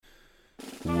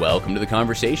Welcome to the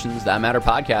Conversations That Matter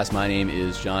podcast. My name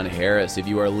is John Harris. If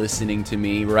you are listening to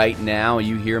me right now,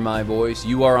 you hear my voice,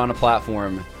 you are on a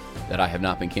platform that I have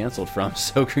not been canceled from,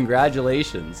 so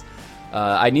congratulations.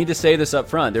 I need to say this up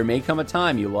front. There may come a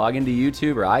time you log into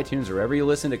YouTube or iTunes or wherever you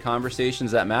listen to Conversations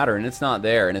That Matter and it's not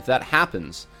there. And if that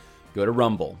happens, go to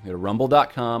Rumble. Go to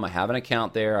rumble.com. I have an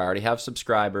account there. I already have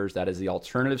subscribers. That is the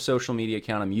alternative social media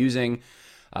account I'm using.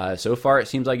 So far, it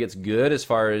seems like it's good as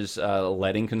far as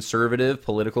letting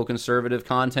political conservative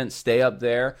content stay up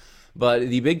there. But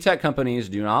the big tech companies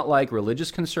do not like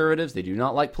religious conservatives. They do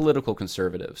not like political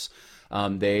conservatives.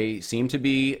 They seem to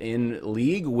be in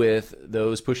league with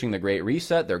those pushing the Great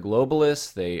Reset. They're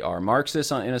globalists. They are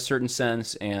Marxists in a certain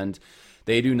sense, and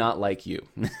they do not like you.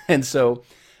 And so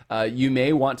you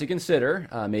may want to consider,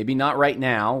 maybe not right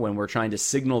now when we're trying to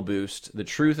signal boost the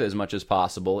truth as much as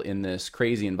possible in this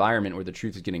crazy environment where the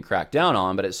truth is getting cracked down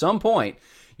on, but at some point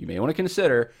you may want to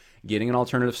consider getting an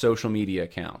alternative social media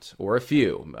account or a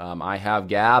few. I have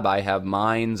Gab, I have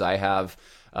Minds, I have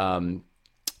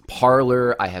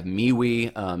Parler, I have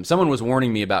MeWe. Someone was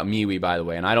warning me about MeWe, by the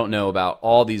way, and I don't know about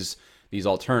all these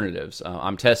alternatives.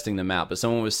 I'm testing them out, but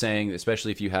someone was saying,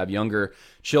 especially if you have younger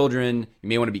children, you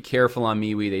may want to be careful on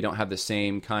MeWe. They don't have the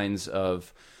same kinds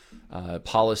of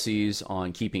policies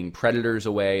on keeping predators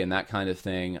away and that kind of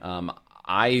thing.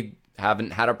 I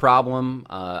haven't had a problem.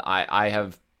 I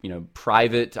have,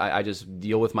 private. I just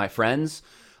deal with my friends.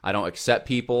 I don't accept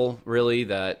people really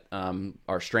that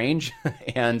are strange,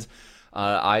 and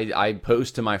I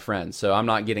post to my friends. So I'm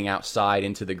not getting outside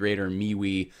into the greater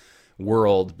MeWe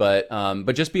world, but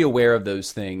just be aware of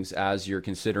those things as you're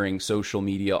considering social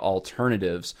media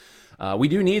alternatives. We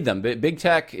do need them. Big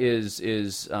tech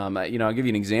is I'll give you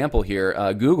an example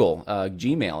here. Google,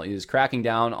 Gmail is cracking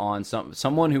down on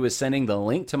someone who was sending the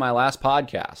link to my last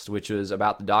podcast, which was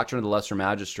about the Doctrine of the Lesser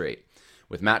Magistrate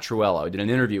with Matt Trewhello. I did an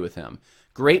interview with him.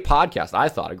 Great podcast, I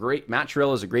thought. Matt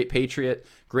Trewhello is a great patriot,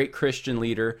 great Christian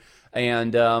leader,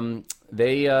 and the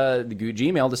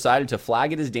Gmail decided to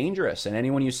flag it as dangerous, and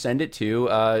anyone you send it to,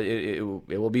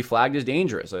 it will be flagged as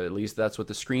dangerous. At least that's what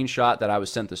the screenshot that I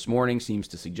was sent this morning seems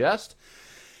to suggest.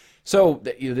 So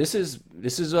this is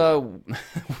the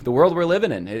world we're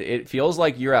living in. It feels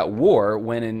like you're at war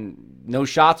when no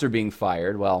shots are being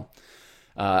fired. Well,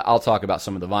 I'll talk about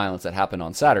some of the violence that happened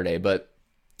on Saturday, but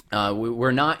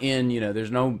we're not in.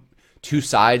 There's no two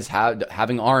sides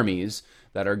having armies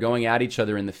that are going at each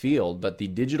other in the field, but the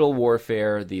digital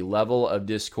warfare, the level of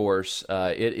discourse,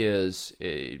 let's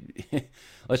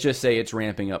just say it's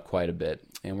ramping up quite a bit,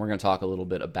 and we're going to talk a little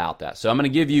bit about that. So I'm going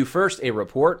to give you first a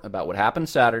report about what happened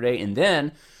Saturday, and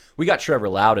then we got Trevor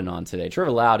Loudon on today.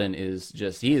 Trevor Loudon he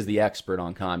is the expert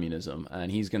on communism, and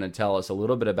he's going to tell us a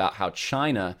little bit about how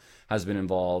China has been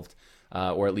involved,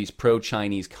 or at least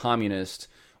pro-Chinese communist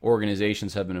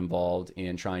organizations have been involved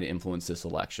in trying to influence this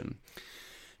election.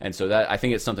 And so I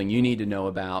think it's something you need to know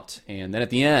about. And then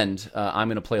at the end, I'm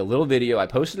going to play a little video. I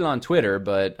posted it on Twitter,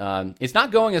 but it's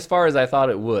not going as far as I thought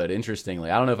it would,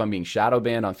 interestingly. I don't know if I'm being shadow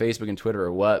banned on Facebook and Twitter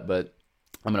or what, but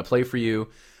I'm going to play for you.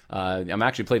 I'm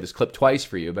actually played this clip twice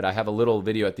for you, but I have a little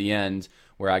video at the end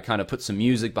where I kind of put some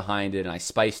music behind it and I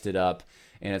spiced it up.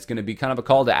 And it's going to be kind of a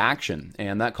call to action.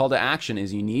 And that call to action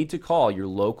is you need to call your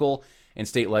local and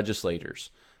state legislators.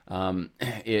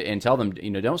 And tell them,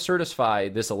 don't certify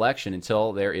this election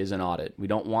until there is an audit. We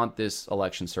don't want this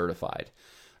election certified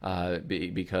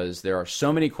because there are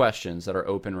so many questions that are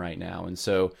open right now. And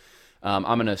so I'm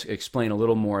going to explain a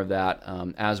little more of that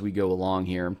as we go along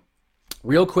here.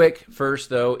 Real quick, first,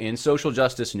 though, in social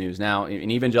justice news, now in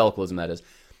evangelicalism, that is,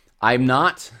 I'm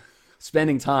not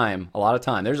spending a lot of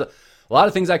time. There's a lot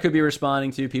of things I could be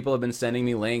responding to. People have been sending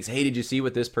me links. Hey, did you see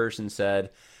what this person said?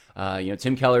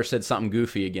 Tim Keller said something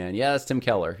goofy again. Yeah, that's Tim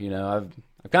Keller.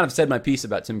 I've kind of said my piece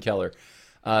about Tim Keller.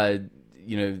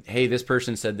 Hey, this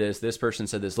person said this person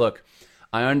said this. Look,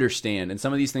 I understand. And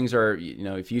some of these things are,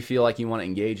 if you feel like you want to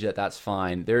engage that's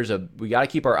fine. We got to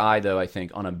keep our eye, though, I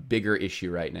think, on a bigger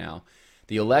issue right now.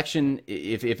 The election,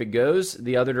 if it goes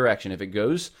the other direction, if it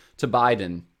goes to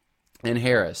Biden and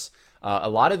Harris, a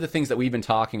lot of the things that we've been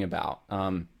talking about,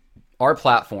 our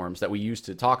platforms that we used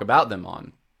to talk about them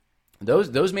on,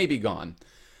 those may be gone.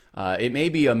 It may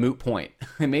be a moot point.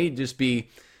 It may just be,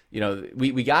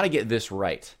 we got to get this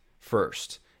right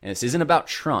first. And this isn't about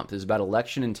Trump. This is about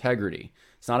election integrity.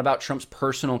 It's not about Trump's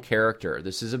personal character.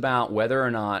 This is about whether or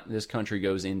not this country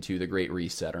goes into the Great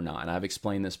Reset or not. And I've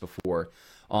explained this before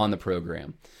on the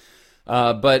program.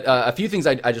 But a few things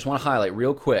I just want to highlight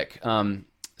real quick.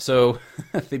 So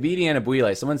Thabiti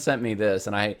Anyabwile, someone sent me this,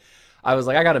 and I was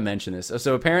like, I got to mention this.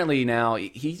 So apparently now,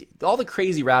 all the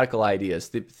crazy radical ideas,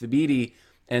 Thabiti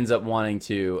ends up wanting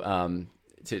to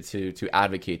to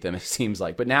advocate them, it seems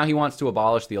like. But now he wants to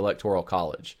abolish the Electoral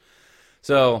College.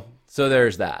 So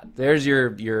there's that. There's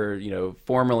your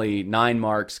formerly 9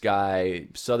 Marks guy,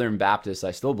 Southern Baptist,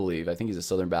 I still believe. I think he's a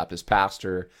Southern Baptist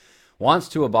pastor, wants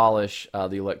to abolish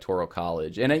the Electoral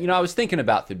College. And I was thinking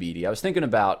about Thabiti. I was thinking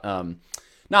about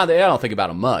not that I don't think about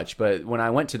him much, but when I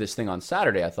went to this thing on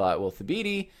Saturday, I thought, well,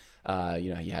 Thabiti,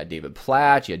 you had David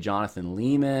Platt, you had Jonathan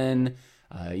Lehman,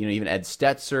 even Ed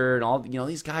Stetzer, and all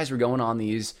these guys were going on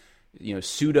these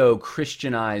pseudo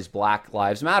Christianized Black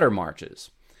Lives Matter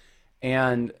marches.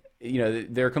 And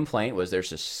their complaint was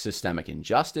there's a systemic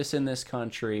injustice in this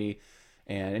country,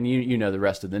 and the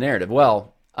rest of the narrative.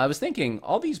 Well, I was thinking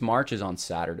all these marches on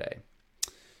Saturday,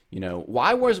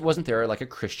 why wasn't there like a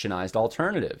Christianized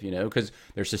alternative? Because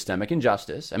there's systemic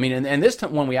injustice. I mean, and this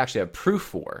one we actually have proof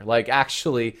for. Like,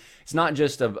 actually, it's not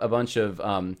just a bunch of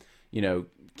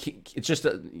it's just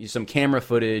some camera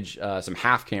footage, some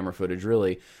half camera footage,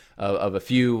 really, of a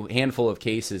handful of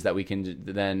cases that we can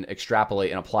then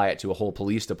extrapolate and apply it to a whole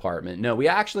police department. No, we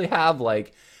actually have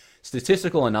like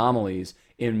statistical anomalies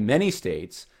in many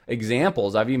states,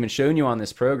 examples I've even shown you on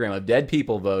this program of dead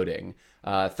people voting,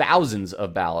 thousands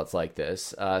of ballots like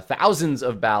this, thousands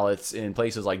of ballots in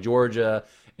places like Georgia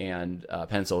and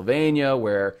Pennsylvania,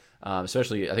 where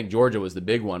especially I think Georgia was the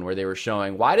big one, where they were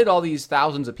showing, why did all these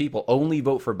thousands of people only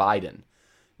vote for Biden?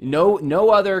 No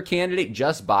other candidate,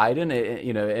 just Biden.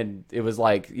 And it was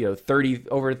like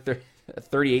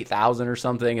 38,000 or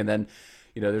something, and then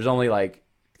there's only like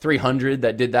 300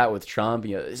 that did that with Trump.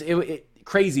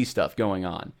 Crazy stuff going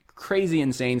on, crazy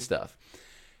insane stuff.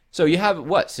 So you have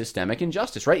systemic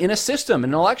injustice, right? In a system,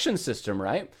 an election system,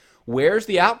 right? Where's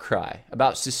the outcry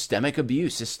about systemic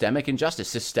abuse, systemic injustice,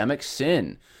 systemic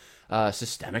sin,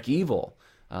 systemic evil?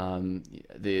 Sometimes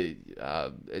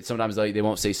they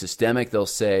won't say systemic, they'll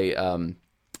say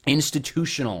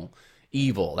institutional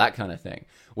evil, that kind of thing.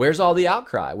 Where's all the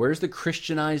outcry? Where's the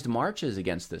Christianized marches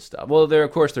against this stuff? Well, they're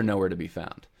nowhere to be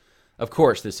found. Of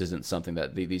course, this isn't something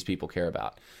that these people care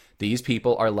about. These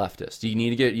people are leftists. You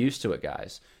need to get used to it,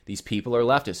 guys. These people are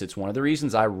leftists. It's one of the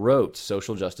reasons I wrote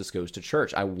Social Justice Goes to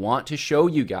Church. I want to show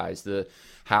you guys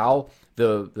how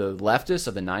the leftists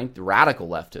of the radical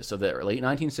leftists of the late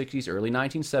 1960s, early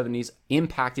 1970s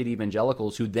impacted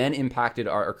evangelicals, who then impacted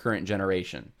our current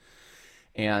generation.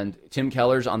 And Tim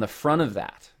Keller's on the front of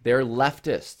that. They're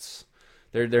leftists.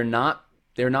 They're not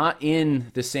in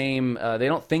the same. They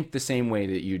don't think the same way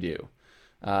that you do.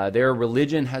 Their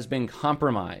religion has been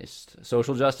compromised.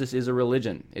 Social justice is a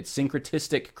religion. It's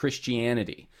syncretistic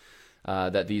Christianity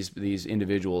that these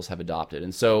individuals have adopted.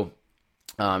 And so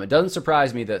it doesn't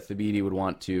surprise me that Thabiti would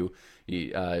want to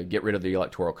get rid of the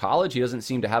Electoral College. He doesn't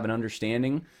seem to have an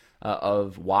understanding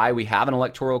of why we have an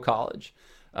Electoral College.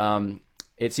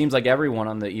 It seems like everyone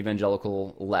on the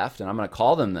evangelical left, and I'm going to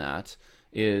call them that,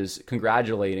 is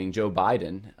congratulating Joe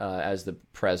Biden as the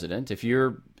president. If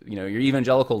you're your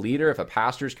evangelical leader, if a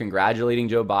pastor's congratulating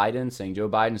Joe Biden, saying Joe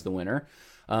Biden's the winner,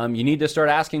 you need to start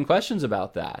asking questions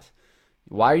about that.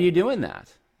 Why are you doing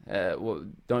that?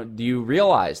 Do you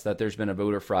realize that there's been a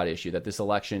voter fraud issue, that this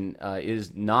election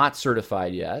is not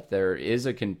certified yet? There is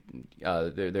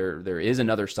there is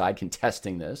another side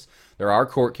contesting this. There are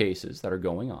court cases that are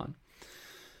going on.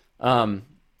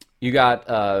 You got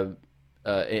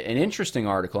an interesting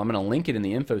article. I'm going to link it in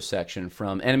the info section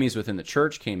from Enemies Within the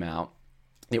Church came out.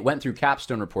 It went through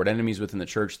Capstone Report. Enemies Within the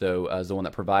Church, though, is the one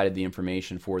that provided the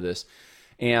information for this.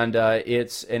 And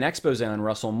it's an expose on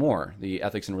Russell Moore. The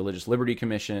Ethics and Religious Liberty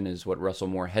Commission is what Russell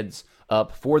Moore heads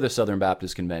up for the Southern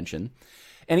Baptist Convention.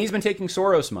 And he's been taking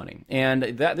Soros money. And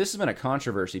this has been a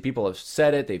controversy. People have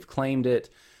said it, they've claimed it,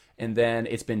 and then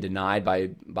it's been denied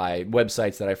by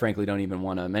websites that I frankly don't even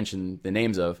want to mention the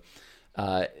names of.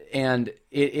 And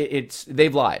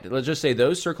they've lied. Let's just say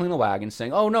those circling the wagon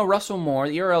saying, oh no, Russell Moore,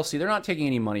 the ERLC, they're not taking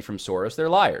any money from Soros. They're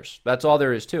liars. That's all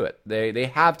there is to it. They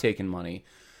have taken money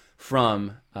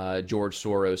from George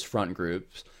Soros front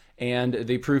groups, and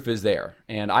the proof is there.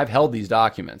 And I've held these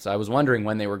documents. I was wondering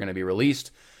when they were going to be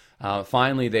released.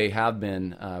 Finally, they have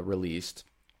been released,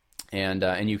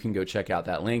 and you can go check out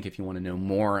that link if you want to know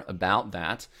more about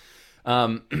that.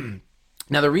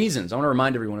 Now, the reasons, I want to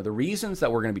remind everyone of the reasons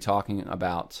that we're going to be talking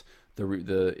about,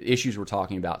 the issues we're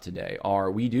talking about today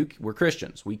are we're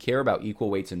Christians. We care about equal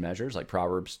weights and measures, like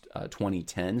Proverbs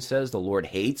 20:10 says, the Lord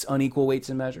hates unequal weights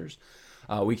and measures.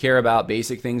 We care about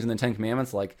basic things in the Ten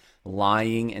Commandments like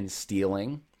lying and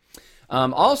stealing.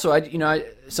 Also,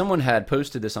 someone had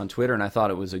posted this on Twitter, and I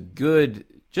thought it was a good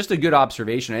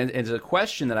observation, and it's a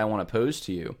question that I want to pose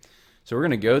to you. So we're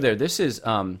going to go there. This is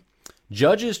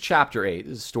Judges chapter 8.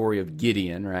 This is the story of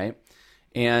Gideon, right?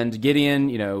 And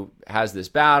Gideon, has this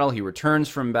battle. He returns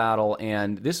from battle,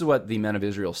 and this is what the men of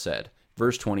Israel said.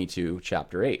 Verse 22,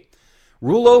 chapter 8.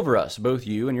 Rule over us, both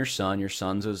you and your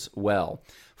sons as well,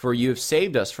 for you have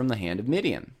saved us from the hand of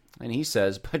Midian. And he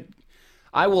says, but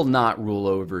I will not rule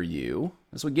over you.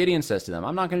 That's what Gideon says to them.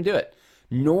 I'm not going to do it.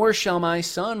 Nor shall my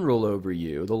son rule over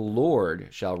you. The Lord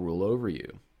shall rule over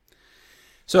you.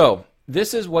 So,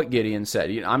 this is what Gideon said.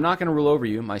 I'm not going to rule over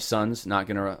you. My son's not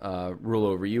going to rule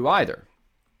over you either.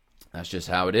 That's just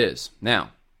how it is.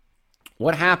 Now,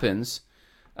 what happens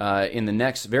in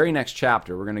the very next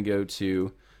chapter? We're going to go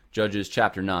to Judges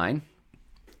chapter 9.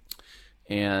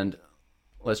 And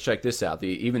let's check this out.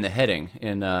 Even the heading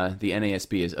in the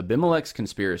NASB is Abimelech's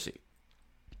Conspiracy.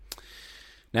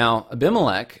 Now,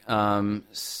 Abimelech,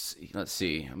 let's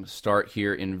see. I'm going to start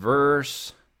here in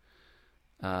verse...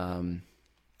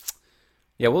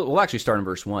 we'll actually start in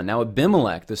verse 1. Now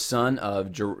Abimelech, the son of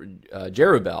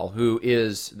Jerubbaal, who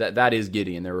is, that is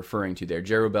Gideon they're referring to there.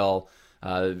 Jerubbaal,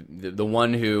 the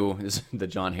one who, is the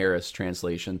John Harris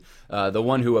translation, the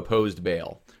one who opposed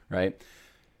Baal, right?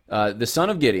 The son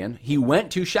of Gideon, he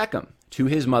went to Shechem, to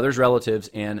his mother's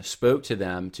relatives, and spoke to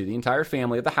them, to the entire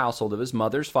family of the household of his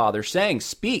mother's father, saying,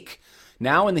 Speak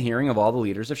now in the hearing of all the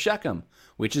leaders of Shechem,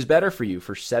 which is better for you,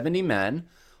 for 70 men,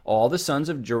 all the sons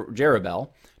of Jerubbaal,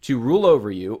 to rule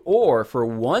over you, or for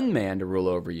one man to rule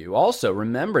over you. Also,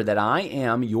 remember that I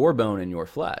am your bone and your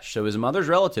flesh. So his mother's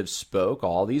relatives spoke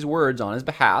all these words on his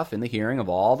behalf in the hearing of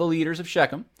all the leaders of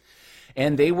Shechem,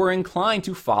 and they were inclined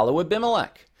to follow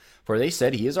Abimelech, for they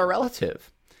said, he is our relative.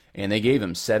 And they gave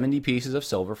him 70 pieces of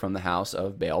silver from the house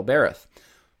of Baal-berith,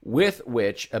 with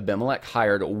which Abimelech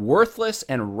hired worthless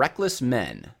and reckless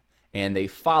men, and they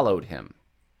followed him.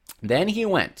 Then he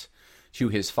went to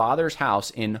his father's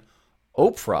house in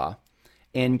Ophrah,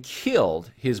 and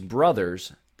killed his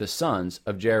brothers, the sons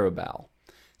of Jerubbaal,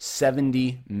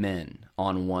 70 men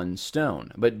on one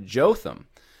stone. But Jotham,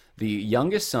 the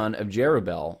youngest son of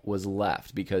Jerubbaal, was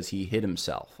left because he hid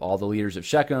himself. All the leaders of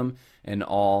Shechem and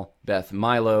all Beth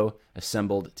Milo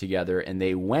assembled together, and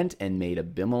they went and made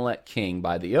Abimelech king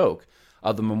by the oak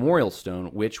of the memorial stone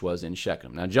which was in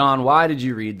Shechem. Now, John, why did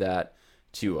you read that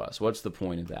to us? What's the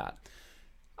point of that?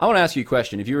 I want to ask you a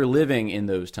question. If you were living in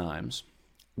those times,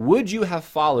 would you have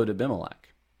followed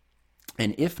Abimelech?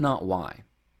 And if not, why?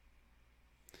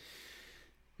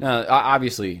 Now,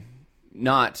 obviously,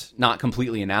 not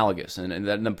completely analogous. And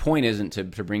the point isn't to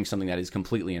bring something that is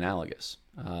completely analogous.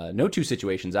 No two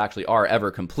situations actually are ever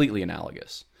completely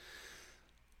analogous.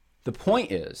 The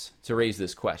point is to raise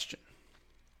this question.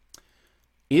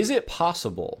 Is it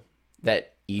possible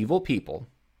that evil people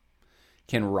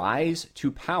can rise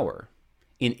to power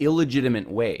in illegitimate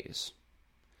ways,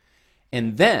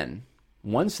 and then,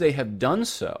 once they have done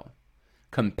so,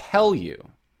 compel you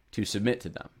to submit to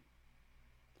them?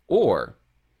 Or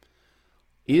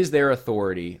is their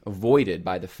authority voided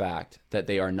by the fact that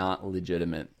they are not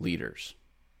legitimate leaders?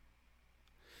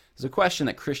 It's a question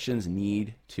that Christians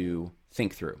need to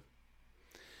think through.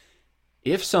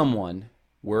 If someone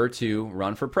were to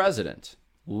run for president,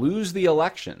 lose the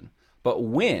election, but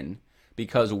win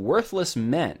because worthless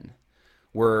men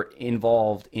were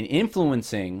involved in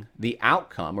influencing the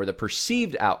outcome or the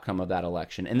perceived outcome of that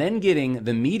election, and then getting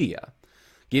the media,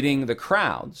 getting the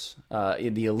crowds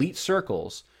in the elite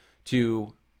circles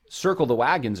to circle the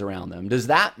wagons around them, does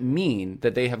that mean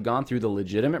that they have gone through the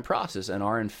legitimate process and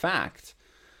are in fact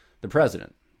the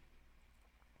president?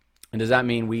 And does that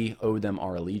mean we owe them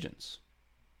our allegiance?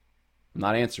 I'm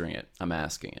not answering it, I'm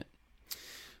asking it.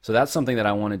 So that's something that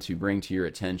I wanted to bring to your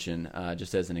attention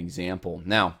just as an example.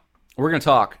 Now, we're going to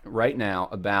talk right now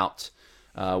about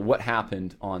what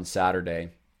happened on Saturday.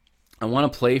 I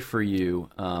want to play for you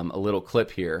a little clip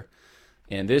here.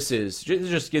 And this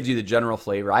just gives you the general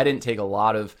flavor. I didn't take a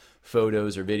lot of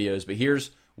photos or videos, but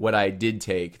here's what I did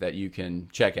take that you can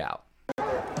check out.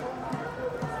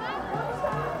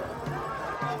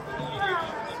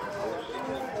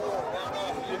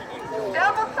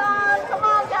 Double time! Come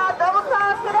on, y'all! Double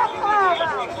time to that cloud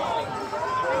out!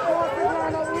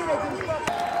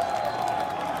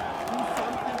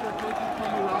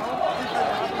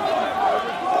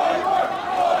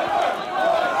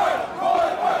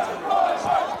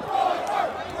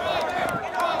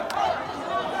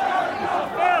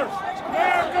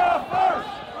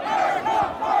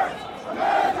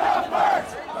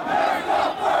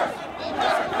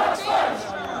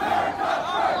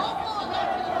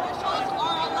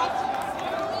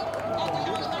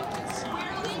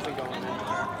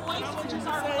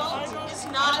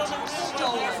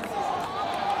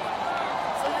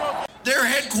 Their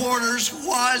headquarters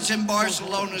was in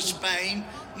Barcelona, Spain,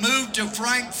 moved to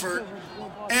Frankfurt,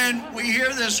 And we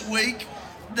hear this week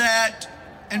that,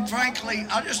 and frankly,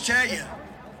 I'll just tell you,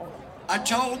 I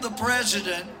told the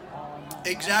president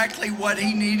exactly what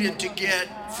he needed to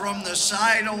get from the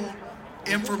Seidel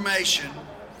information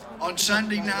on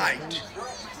Sunday night.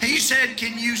 He said,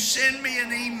 can you send me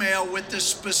an email with the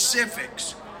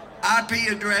specifics, IP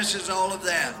addresses, all of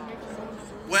that?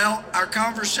 Well, our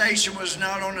conversation was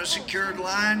not on a secured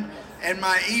line, and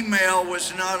my email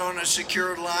was not on a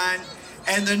secured line.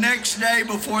 And the next day,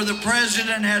 before the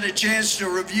president had a chance to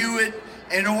review it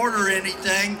and order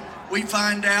anything, we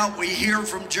hear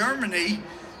from Germany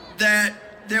that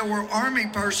there were Army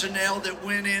personnel that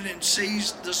went in and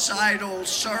seized the Seidel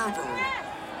server.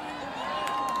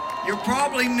 You're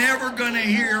probably never going to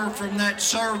hear from that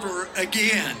server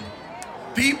again.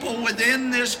 People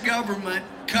within this government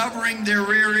covering their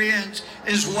rear ends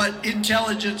is what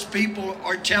intelligence people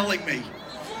are telling me.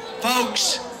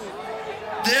 Folks,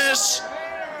 this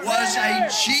was a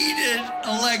cheated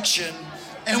election,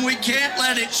 and we can't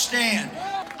let it stand.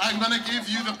 I'm going to give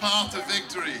you the path to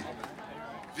victory.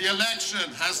 The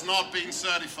election has not been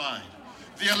certified.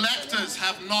 The electors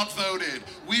have not voted.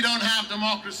 We don't have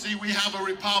democracy, we have a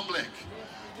republic.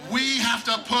 We have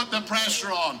to put the pressure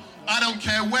on. I don't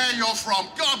care where you're from.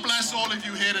 God bless all of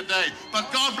you here today.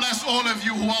 But God bless all of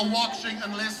you who are watching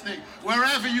and listening.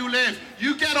 Wherever you live,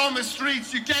 you get on the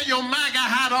streets, you get your MAGA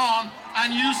hat on,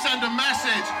 and you send a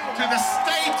message to the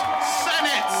state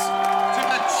senates, to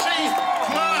the chief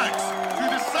clerks, to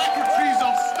the secretaries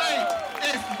of state.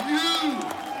 If you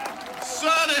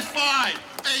certify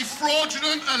a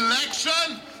fraudulent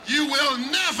election, you will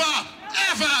never,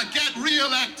 ever get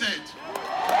re-elected.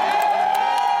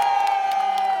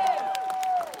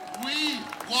 We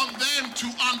want them to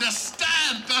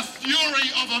understand the fury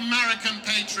of American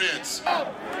patriots. Freedom,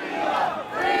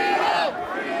 freedom,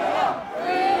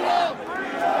 freedom,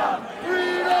 freedom,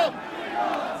 freedom,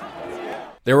 freedom.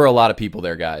 There were a lot of people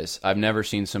there, guys. I've never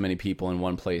seen so many people in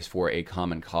one place for a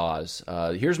common cause.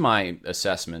 Here's my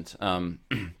assessment.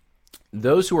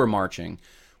 Those who were marching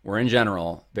were, in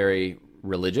general, very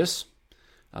religious.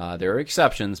 There are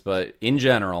exceptions, but in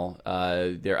general,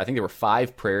 I think there were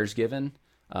 5 prayers given.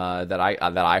 That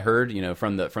I heard,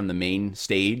 from the main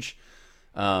stage.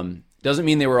 Doesn't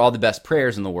mean they were all the best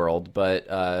prayers in the world, but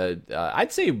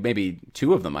I'd say maybe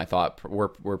 2 of them I thought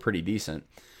were pretty decent.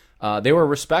 They were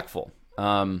respectful.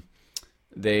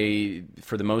 They,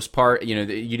 for the most part, you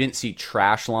didn't see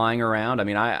trash lying around. I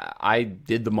mean, I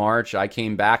did the march. I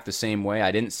came back the same way.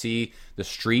 I didn't see the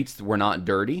streets were not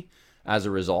dirty. As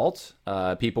a result,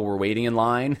 people were waiting in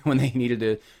line when they needed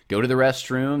to go to the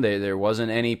restroom. There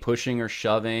wasn't any pushing or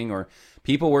shoving, or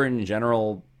people were in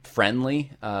general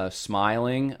friendly,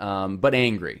 smiling, but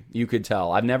angry. You could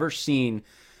tell. I've never seen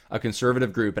a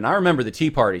conservative group, and I remember the Tea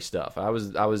Party stuff. I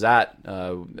was at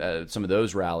some of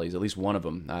those rallies, at least one of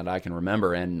them that I can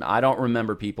remember, and I don't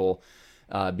remember people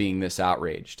being this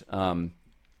outraged,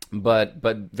 but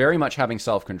very much having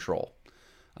self-control.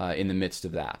 In the midst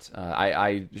of that,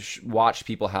 I watched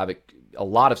people have a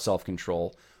lot of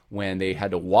self-control when they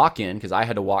had to walk in, because I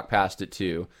had to walk past it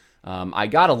too. I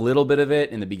got a little bit of it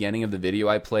in the beginning of the video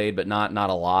I played, but not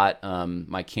a lot.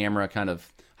 My camera kind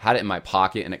of had it in my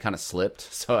pocket and it kind of slipped,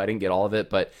 so I didn't get all of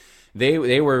it. But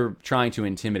they were trying to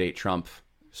intimidate Trump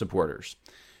supporters.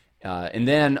 And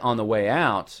then on the way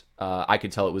out, I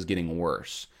could tell it was getting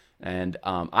worse. And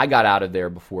I got out of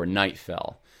there before night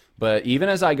fell. But even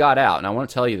as I got out, and I want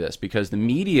to tell you this because the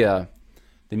media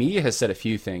has said a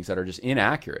few things that are just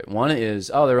inaccurate. One is,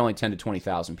 there were only 10 to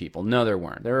 20,000 people. No, there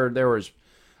weren't. There was,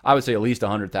 I would say, at least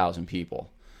 100,000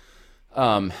 people.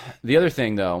 The other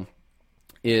thing, though,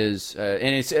 is,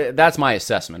 and that's my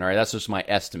assessment, all right? That's just my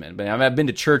estimate. But I've been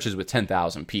to churches with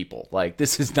 10,000 people. Like,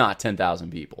 this is not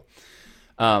 10,000 people.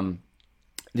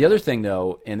 The other thing,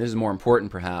 though, and this is more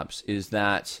important perhaps, is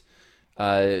that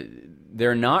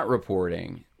they're not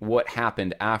reporting what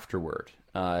happened afterward.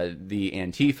 The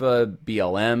Antifa,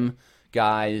 BLM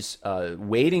guys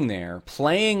waiting there,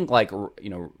 playing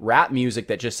rap music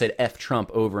that just said F Trump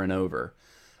over and over.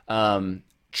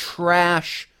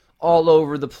 Trash all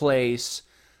over the place.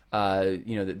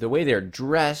 The way they're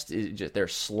dressed, they're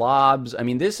slobs. I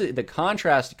mean, the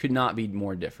contrast could not be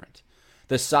more different.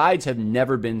 The sides have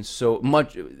never been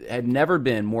never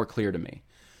been more clear to me.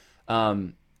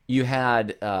 You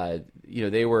had,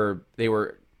 they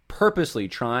were purposely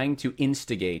trying to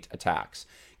instigate attacks.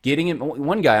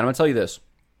 One guy, I'm going to tell you this.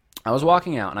 I was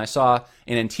walking out and I saw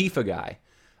an Antifa guy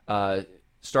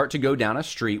start to go down a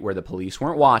street where the police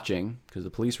weren't watching, because the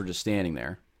police were just standing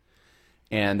there.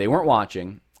 And they weren't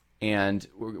watching. And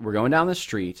we're going down the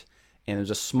street, and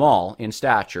there's a small, in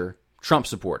stature, Trump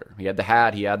supporter. He had the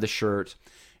hat, he had the shirt,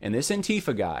 And this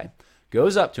Antifa guy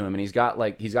goes up to him, and he's got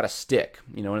a stick,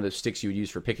 one of those sticks you would use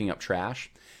for picking up trash.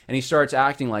 And he starts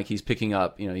acting like he's picking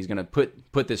up, he's going to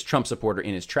put this Trump supporter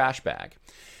in his trash bag.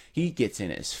 He gets in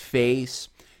his face.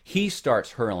 He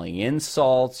starts hurling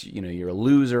insults, you're a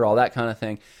loser, all that kind of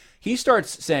thing. He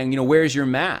starts saying, where's your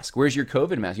mask? Where's your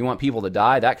COVID mask? You want people to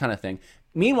die? That kind of thing.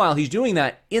 Meanwhile, he's doing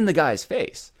that in the guy's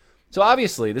face. So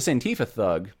obviously, this Antifa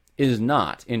thug is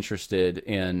not interested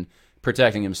in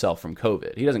protecting himself from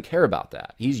COVID. He doesn't care about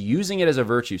that. He's using it as a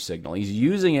virtue signal. He's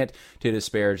using it to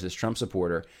disparage this Trump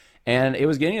supporter. And it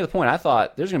was getting to the point I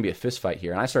thought there's going to be a fist fight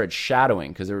here. And I started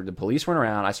shadowing because the police weren't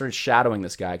around. I started shadowing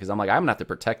this guy because I'm like, I'm going to have to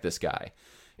protect this guy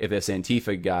if this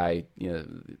Antifa guy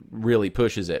really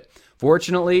pushes it.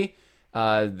 Fortunately,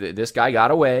 this guy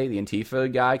got away. The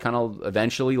Antifa guy kind of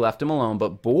eventually left him alone.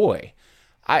 But boy,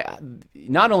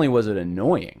 not only was it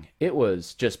annoying, it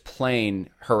was just plain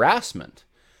harassment.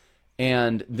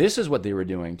 And this is what they were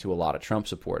doing to a lot of Trump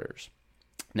supporters.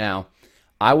 Now,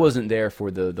 I wasn't there for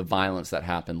the violence that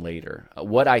happened later.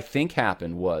 What I think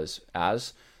happened was,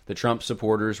 as the Trump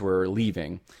supporters were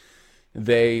leaving,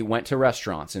 they went to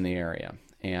restaurants in the area.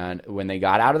 And when they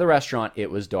got out of the restaurant,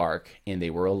 it was dark and they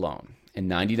were alone. And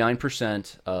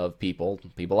 99% of people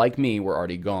like me, were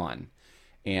already gone.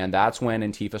 And that's when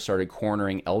Antifa started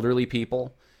cornering elderly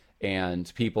people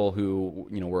and people who,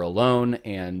 were alone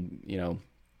and,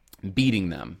 beating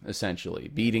them, essentially.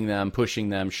 Beating them, pushing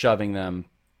them, shoving them,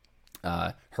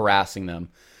 harassing them.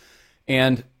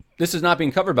 And this is not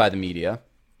being covered by the media.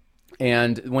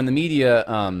 And when the media,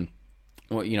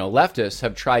 leftists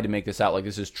have tried to make this out like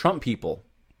this is Trump people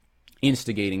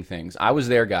instigating things. I was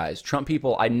there, guys. Trump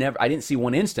people, I didn't see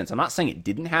one instance. I'm not saying it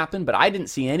didn't happen, but I didn't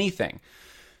see anything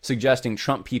suggesting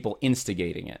Trump people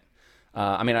instigating it.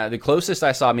 The closest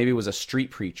I saw maybe was a street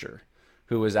preacher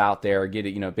who was out there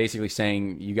basically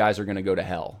saying, you guys are going to go to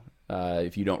hell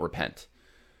if you don't repent.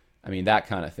 That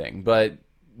kind of thing, but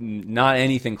not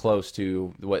anything close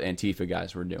to what Antifa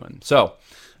guys were doing. So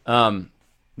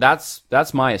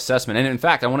that's my assessment. And in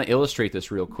fact, I want to illustrate this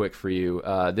real quick for you.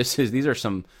 These are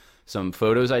some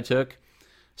photos I took.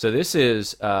 So this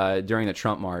is during the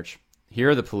Trump march. Here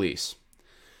are the police.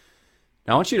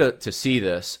 Now I want you to see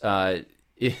this.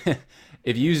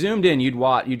 If you zoomed in,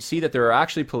 you'd see that there are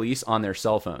actually police on their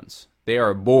cell phones. They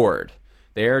are bored.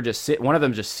 They are one of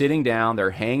them just sitting down.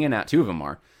 They're hanging out. Two of them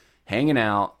are hanging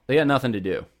out. They had nothing to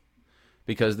do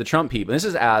because the Trump people, this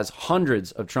is as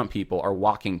hundreds of Trump people are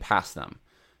walking past them.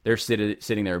 They're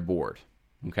sitting there bored.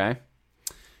 Okay.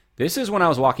 This is when I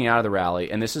was walking out of the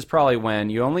rally, and this is probably when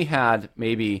you only had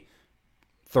maybe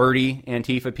 30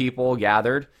 Antifa people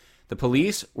gathered. The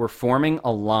police were forming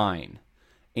a line,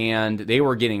 and they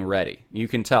were getting ready. You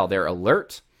can tell they're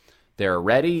alert. They're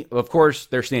ready. Of course,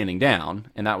 they're standing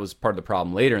down, and that was part of the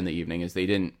problem later in the evening is they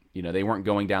didn't, they weren't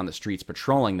going down the streets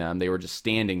patrolling them. They were just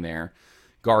standing there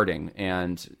guarding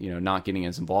and, not getting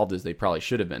as involved as they probably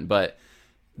should have been. But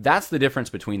that's the difference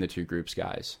between the two groups,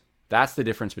 guys. That's the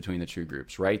difference between the two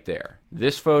groups right there.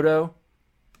 This photo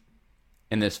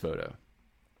and this photo.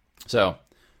 So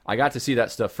I got to see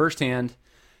that stuff firsthand.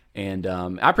 And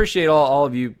I appreciate all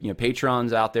of you,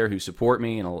 patrons out there who support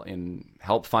me and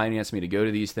help finance me to go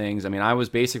to these things. I was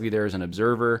basically there as an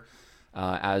observer,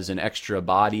 as an extra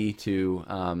body to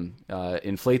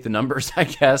inflate the numbers, I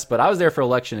guess. But I was there for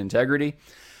election integrity.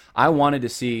 I wanted to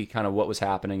see kind of what was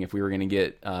happening, if we were going to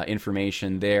get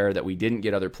information there that we didn't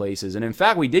get other places. And in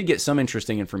fact, we did get some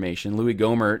interesting information. Louis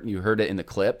Gohmert, you heard it in the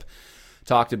clip,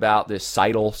 talked about this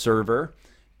Seidel server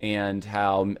and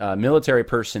how military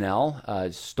personnel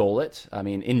stole it.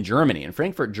 In Germany, in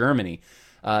Frankfurt, Germany.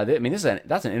 That's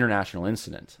an international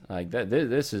incident. Like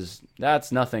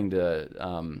that's nothing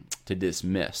to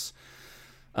dismiss.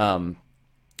 And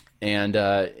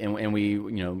we,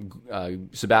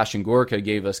 Sebastian Gorka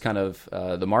gave us kind of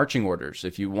the marching orders.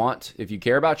 If you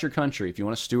care about your country, if you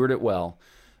want to steward it well,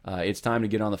 it's time to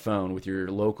get on the phone with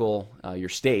your local, your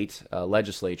state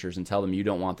legislatures and tell them you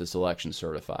don't want this election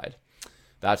certified.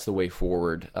 That's the way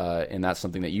forward, and that's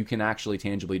something that you can actually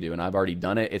tangibly do. And I've already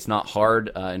done it. It's not hard.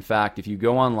 In fact, if you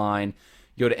go online,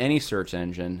 go to any search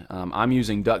engine. I'm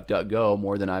using DuckDuckGo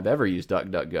more than I've ever used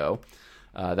DuckDuckGo.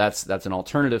 That's an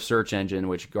alternative search engine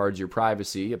which guards your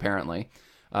privacy, apparently.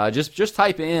 Just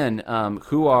type in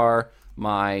who are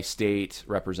my state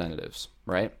representatives,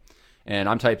 right? And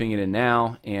I'm typing it in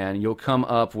now, and you'll come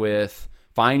up with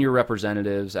find your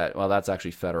representatives at, well, that's actually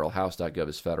federal. House.gov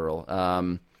is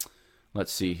federal.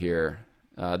 Let's see here.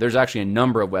 There's actually a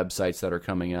number of websites that are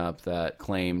coming up that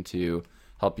claim to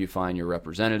help you find your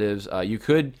representatives. You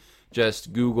could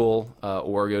just Google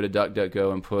or go to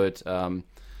DuckDuckGo and put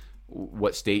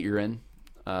what state you're in.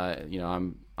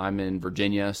 I'm I'm in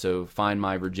Virginia, so find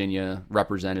my Virginia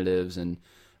representatives, and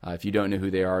if you don't know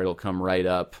who they are, it'll come right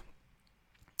up.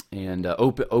 And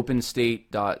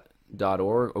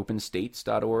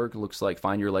openstates.org looks like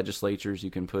find your legislatures.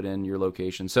 You can put in your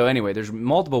location. So anyway, there's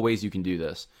multiple ways you can do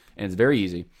this, and it's very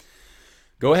easy.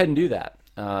 Go ahead and do that.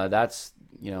 That's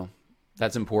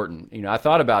important. I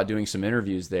thought about doing some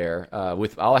interviews there.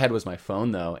 With all I had was my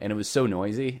phone though, and it was so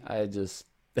noisy. I was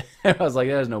like,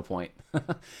 there's no point.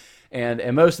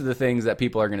 and most of the things that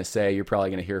people are going to say, you're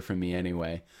probably going to hear from me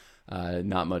anyway.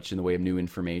 Not much in the way of new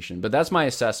information, but that's my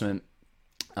assessment.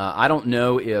 I don't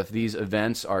know if these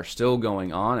events are still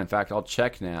going on. In fact, I'll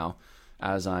check now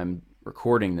as I'm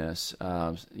recording this.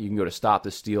 You can go to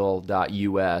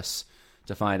stopthesteal.us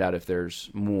to find out if there's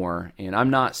more. And I'm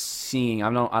not seeing,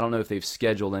 I don't know if they've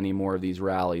scheduled any more of these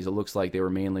rallies. It looks like they were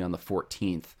mainly on the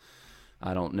 14th.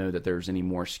 I don't know that there's any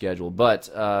more scheduled. But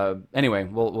anyway,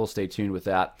 we'll stay tuned with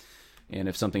that. And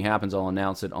if something happens, I'll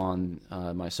announce it on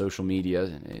my social media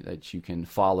that you can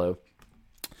follow.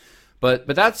 But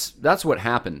that's what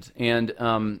happened. And,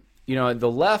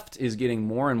 the left is getting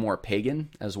more and more pagan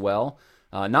as well.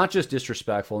 Not just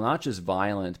disrespectful, not just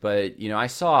violent, but, I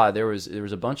saw there was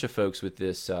a bunch of folks with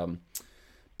this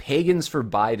Pagans for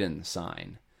Biden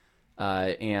sign.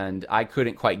 And I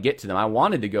couldn't quite get to them. I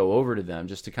wanted to go over to them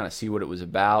just to kind of see what it was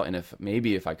about. And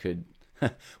if I could,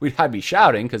 I'd be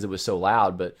shouting because it was so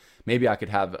loud, but maybe I could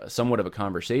have somewhat of a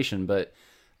conversation. But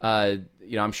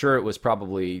I'm sure it was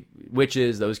probably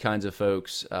witches, those kinds of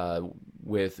folks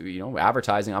with,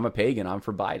 advertising, I'm a pagan, I'm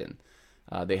for Biden.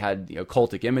 They had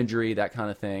cultic imagery, that kind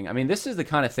of thing. I mean, this is the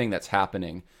kind of thing that's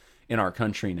happening in our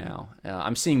country now.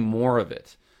 I'm seeing more of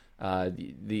it.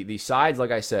 The sides,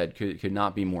 like I said, could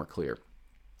not be more clear.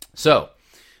 So,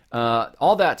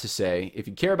 all that to say, if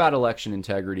you care about election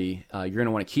integrity, you're going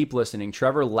to want to keep listening.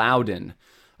 Trevor Loudon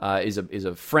is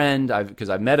a friend, because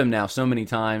I've met him now so many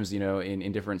times,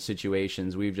 in different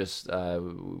situations. We've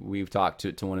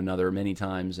talked to one another many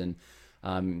times, and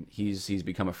he's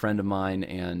become a friend of mine,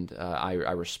 and I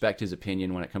respect his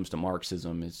opinion when it comes to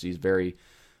Marxism. He's very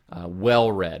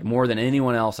well read, more than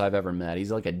anyone else I've ever met.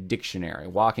 He's like a dictionary,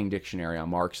 walking dictionary on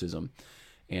Marxism,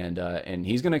 and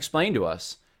he's going to explain to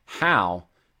us how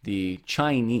the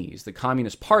Chinese, the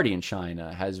Communist Party in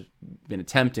China, has been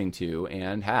attempting to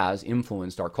and has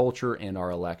influenced our culture and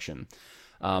our election.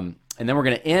 And then we're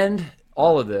going to end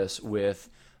all of this with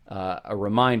a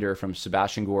reminder from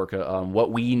Sebastian Gorka on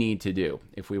what we need to do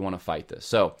if we want to fight this.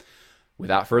 So,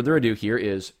 without further ado, here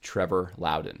is Trevor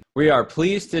Loudon. We are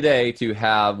pleased today to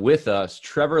have with us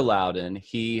Trevor Loudon.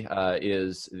 He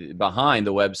is behind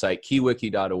the website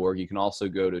keywiki.org. You can also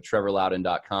go to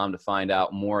trevorloudon.com to find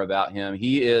out more about him.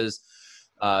 He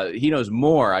knows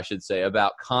more, I should say,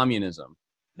 about communism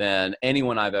than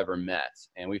anyone I've ever met.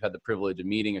 And we've had the privilege of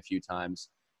meeting a few times.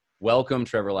 Welcome,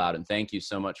 Trevor Loudon. Thank you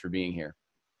so much for being here.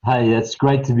 Hey, it's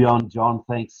great to be on, John.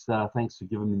 Thanks for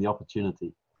giving me the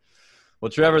opportunity. Well,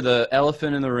 Trevor, the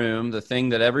elephant in the room, the thing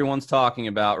that everyone's talking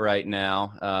about right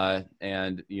now,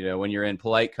 and when you're in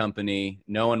polite company,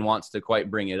 no one wants to quite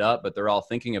bring it up, but they're all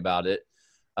thinking about it.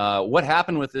 What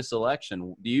happened with this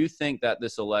election? Do you think that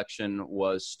this election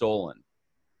was stolen?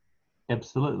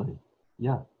 Absolutely.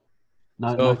 Yeah.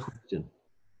 No question.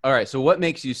 All right. So what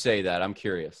makes you say that? I'm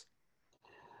curious.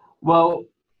 Well,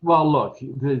 look,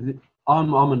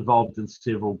 I'm involved in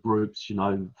several groups,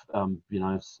 Zoom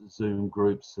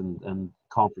groups and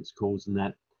conference calls and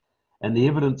that. And the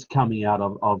evidence coming out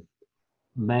of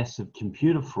massive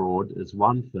computer fraud is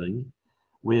one thing.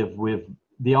 We've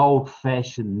the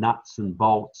old-fashioned nuts and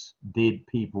bolts, dead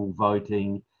people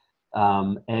voting,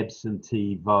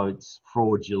 absentee votes,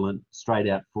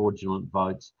 straight-out fraudulent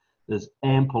votes. There's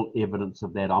ample evidence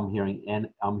of that. I'm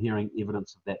hearing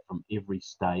evidence of that from every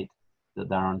state that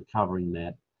they're uncovering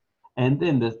that. And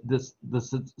then the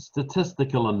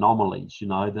statistical anomalies,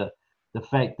 the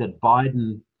fact that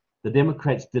the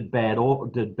Democrats did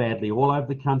badly all over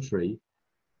the country,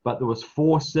 but there was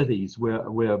 4 cities where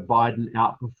Biden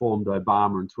outperformed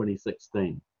Obama in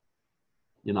 2016.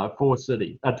 4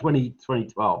 cities,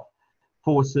 2012,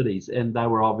 4 cities, and they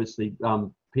were obviously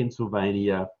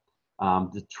Pennsylvania,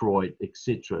 Detroit,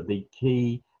 etc. The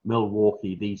key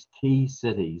Milwaukee, these key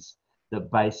cities that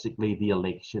basically the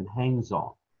election hangs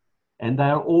on. And they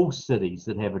are all cities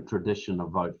that have a tradition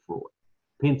of vote fraud,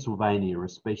 Pennsylvania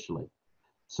especially.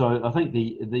 So I think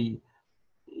the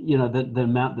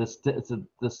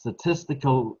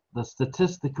statistical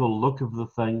look of the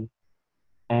thing,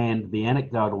 and the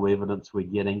anecdotal evidence we're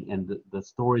getting, and the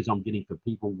stories I'm getting for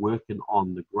people working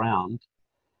on the ground,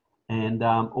 and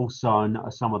also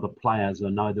some of the players I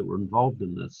know that were involved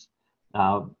in this.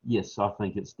 Yes, I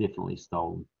think it's definitely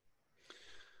stolen.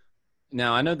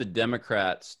 Now, I know the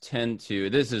Democrats tend to,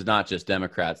 this is not just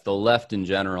Democrats, the left in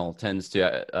general tends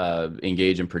to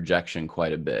engage in projection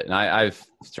quite a bit. And I've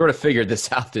sort of figured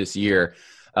this out this year.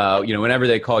 Whenever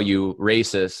they call you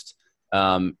racist,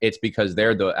 it's because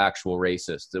they're the actual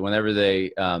racist. Whenever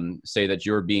they say that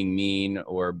you're being mean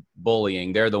or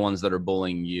bullying, they're the ones that are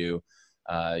bullying you,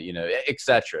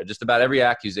 etc. Just about every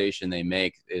accusation they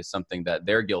make is something that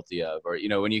they're guilty of. Or,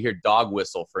 when you hear dog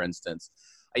whistle, for instance,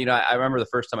 I remember the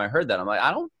first time I heard that, I'm like,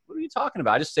 what are you talking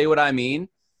about? I just say what I mean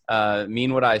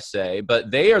what I say, but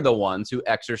they are the ones who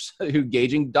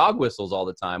gauging dog whistles all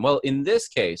the time. Well, in this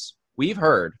case, we've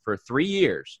heard for 3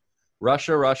 years,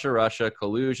 Russia,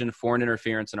 collusion, foreign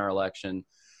interference in our election.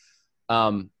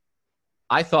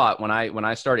 I thought when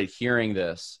I started hearing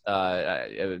this,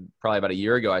 probably about a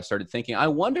year ago, I started thinking, I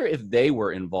wonder if they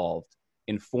were involved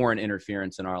in foreign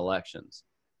interference in our elections.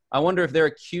 I wonder if they're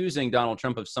accusing Donald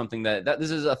Trump of something that this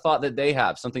is a thought that they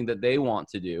have, something that they want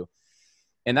to do.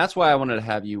 And that's why I wanted to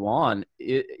have you on.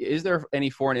 Is there any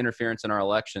foreign interference in our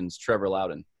elections, Trevor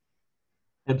Loudon?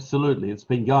 Absolutely. It's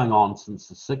been going on since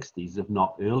the 60s, if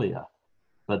not earlier.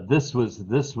 But this was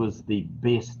the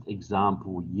best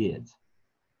example yet.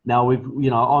 Now,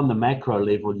 on the macro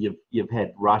level, you've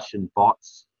had Russian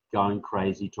bots going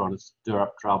crazy, trying to stir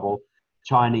up trouble,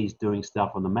 Chinese doing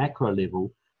stuff on the macro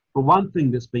level. But one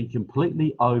thing that's been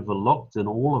completely overlooked in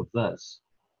all of this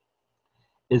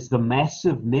is the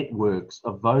massive networks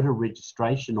of voter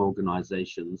registration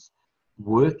organizations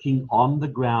working on the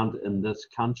ground in this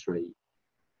country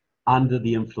under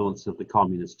the influence of the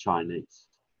communist Chinese.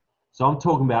 So I'm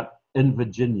talking about in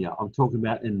Virginia, I'm talking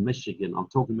about in Michigan, I'm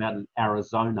talking about in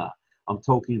Arizona, I'm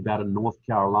talking about in North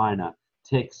Carolina,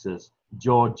 Texas,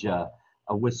 Georgia,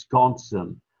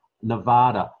 Wisconsin,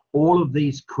 Nevada. All of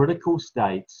these critical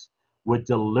states were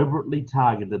deliberately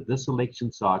targeted this election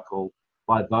cycle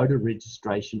by voter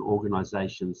registration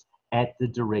organizations at the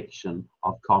direction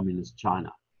of communist China,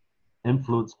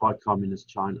 influenced by communist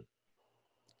China.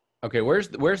 Okay, where's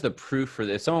the proof for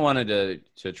this? If someone wanted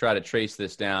to try to trace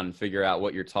this down and figure out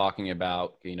what you're talking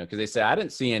about, because they say I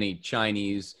didn't see any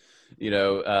Chinese,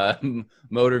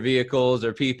 motor vehicles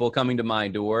or people coming to my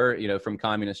door, from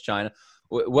communist China.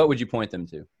 What would you point them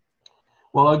to?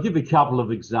 Well, I'll give a couple of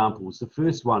examples. The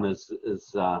first one is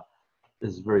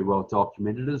very well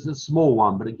documented. It's a small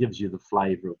one, but it gives you the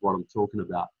flavor of what I'm talking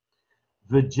about.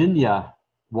 Virginia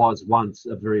was once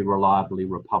a very reliably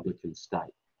Republican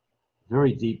state,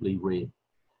 very deeply red.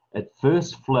 It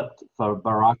first flipped for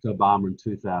Barack Obama in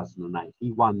 2008.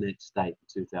 He won that state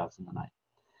in 2008.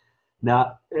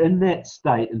 Now, in that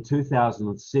state in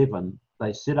 2007,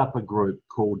 they set up a group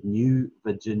called New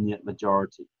Virginia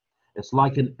Majority. It's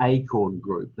like an Acorn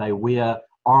group. They wear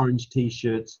orange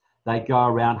T-shirts. They go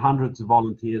around, hundreds of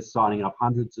volunteers signing up,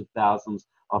 hundreds of thousands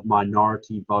of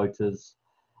minority voters.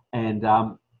 And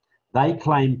they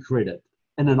claim credit.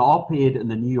 In an op-ed in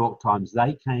the New York Times,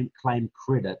 they claim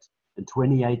credit in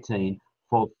 2018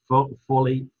 for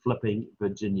fully flipping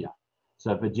Virginia.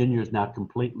 So Virginia is now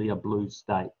completely a blue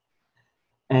state.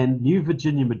 And New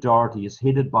Virginia Majority is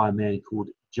headed by a man called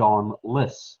John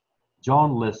Liss.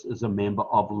 John Liss is a member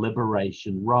of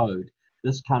Liberation Road,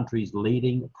 this country's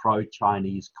leading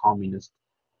pro-Chinese communist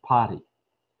party.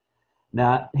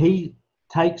 Now, he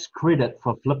takes credit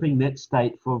for flipping that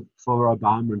state for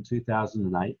Obama in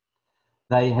 2008.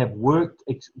 They have worked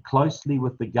closely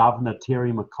with the governor,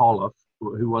 Terry McAuliffe,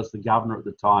 who was the governor at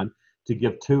the time, to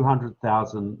give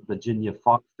 200,000 Virginia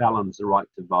felons the right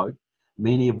to vote,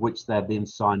 many of which they have then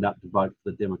signed up to vote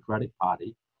for the Democratic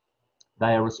Party.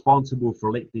 They are responsible for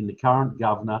electing the current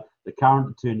governor, the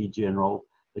current attorney general,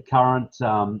 the current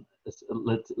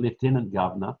lieutenant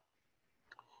governor,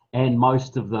 and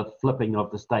most of the flipping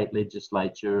of the state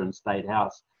legislature and state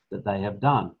house that they have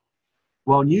done.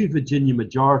 Well, New Virginia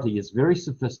Majority is very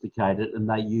sophisticated and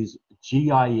they use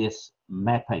GIS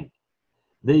mapping.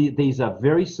 These are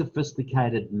very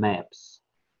sophisticated maps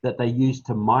that they use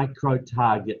to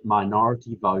micro-target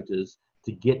minority voters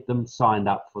to get them signed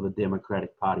up for the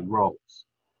Democratic Party rolls.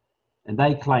 And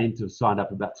they claim to have signed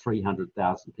up about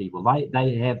 300,000 people.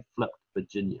 They have flipped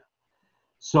Virginia.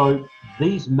 So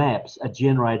these maps are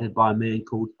generated by a man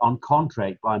called, on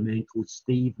contract by a man called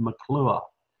Steve McClure,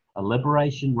 a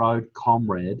Liberation Road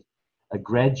comrade, a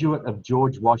graduate of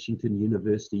George Washington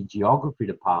University Geography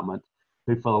Department,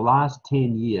 who for the last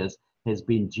 10 years has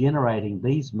been generating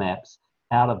these maps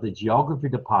out of the Geography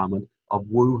Department of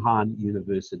Wuhan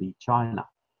University, China.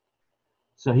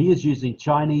 So he is using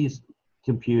Chinese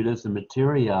computers and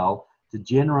material to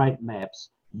generate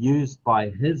maps used by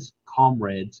his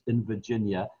comrades in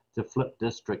Virginia to flip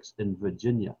districts in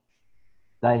Virginia.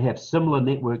 They have similar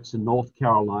networks in North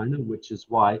Carolina, which is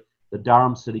why the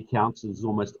Durham City Council is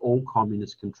almost all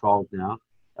communist controlled now,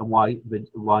 and why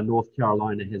North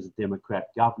Carolina has a Democrat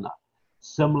governor.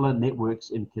 Similar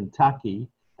networks in Kentucky,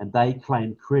 and they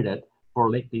claim credit for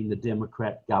electing the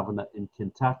Democrat governor in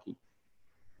Kentucky.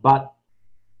 But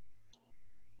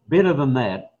better than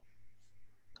that,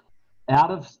 out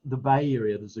of the Bay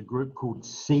Area, there's a group called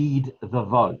Seed the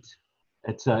Vote.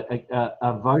 It's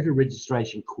a voter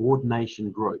registration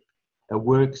coordination group. It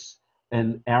works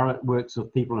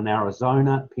with people in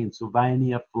Arizona,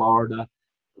 Pennsylvania, Florida,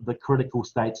 the critical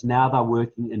states. Now they're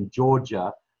working in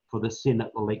Georgia for the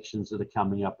Senate elections that are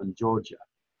coming up in Georgia.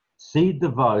 Seed the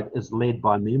Vote is led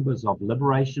by members of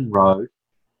Liberation Road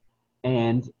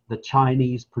and the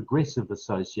Chinese Progressive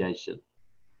Association.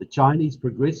 The Chinese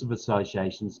Progressive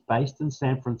Association is based in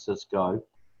San Francisco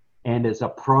and is a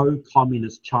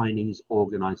pro-communist Chinese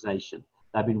organization.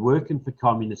 They've been working for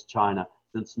Communist China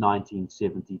since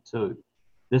 1972.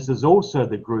 This is also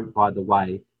the group, by the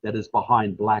way, that is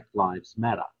behind Black Lives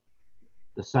Matter.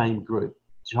 The same group,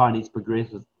 Chinese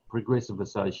Progressive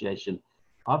Association.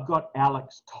 I've got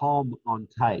Alex Tom on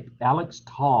tape. Alex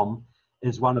Tom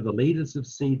is one of the leaders of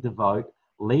Seed the Vote,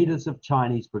 leaders of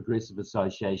Chinese Progressive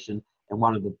Association, and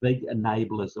one of the big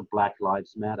enablers of Black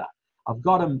Lives Matter. I've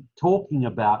got him talking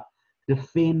about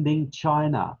defending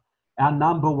China. Our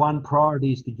number one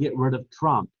priority is to get rid of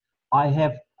Trump. I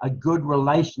have a good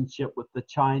relationship with the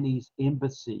Chinese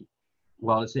embassy.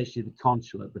 Well, it's actually the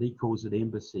consulate, but he calls it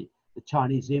embassy. The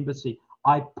Chinese embassy.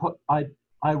 I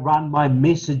run my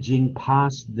messaging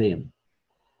past them.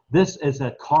 This is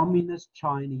a communist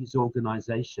Chinese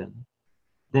organization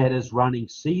that is running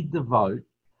Seed the Vote,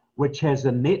 which has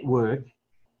a network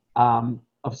of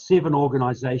 7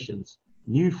 organizations.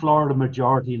 New Florida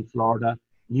Majority in Florida,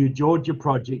 New Georgia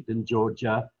Project in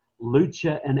Georgia,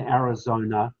 Lucha in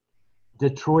Arizona,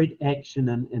 Detroit Action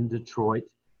in Detroit,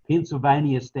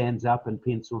 Pennsylvania Stands Up in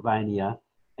Pennsylvania,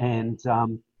 and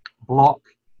Block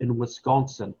in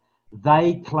Wisconsin.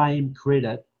 They claim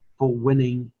credit for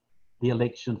winning the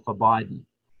election for Biden.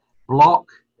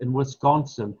 Block in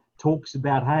Wisconsin talks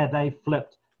about how they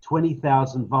flipped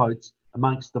 20,000 votes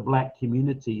amongst the black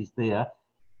communities there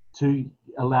to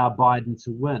allow Biden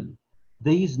to win.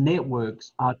 These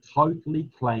networks are totally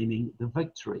claiming the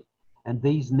victory. And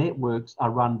these networks are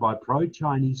run by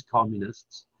pro-Chinese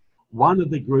communists. One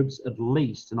of the groups at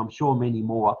least, and I'm sure many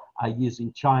more, are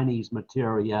using Chinese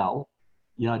material,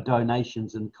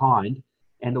 donations in kind.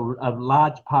 And a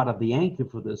large part of the anchor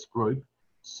for this group,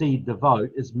 Seed the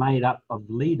Vote, is made up of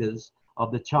leaders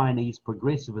of the Chinese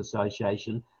Progressive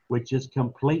Association, which is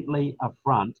completely a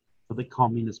front for the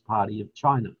Communist Party of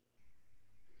China.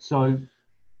 So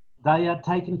they are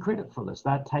taking credit for this.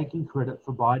 They're taking credit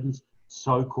for Biden's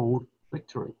so-called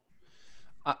victory.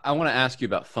 I want to ask you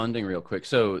about funding real quick.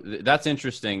 So that's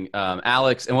interesting.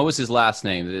 Alex, and what was his last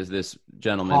name? Is this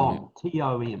gentleman? Tom,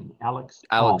 T-O-M, Alex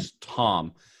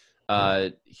Tom.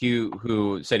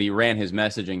 Who said he ran his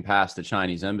messaging past the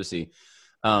Chinese embassy.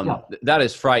 That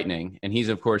is frightening. And he's,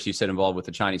 of course, you said, involved with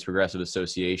the Chinese Progressive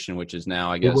Association, which is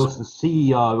now, I guess. He was the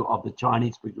CEO of the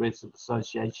Chinese Progressive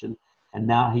Association, and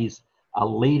now he's a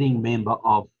leading member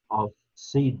of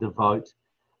Seed the Vote.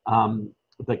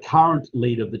 The current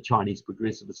leader of the Chinese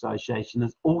Progressive Association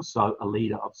is also a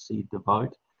leader of Seed the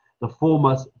Vote. The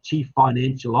former chief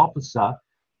financial officer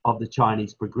of the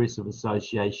Chinese Progressive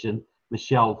Association,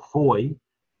 Michelle Foy,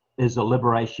 is a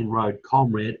Liberation Road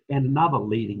comrade and another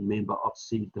leading member of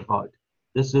Seed the Vote.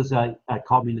 This is a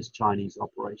communist Chinese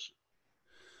operation.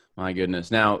 My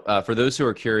goodness. Now, for those who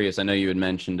are curious, I know you had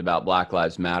mentioned about Black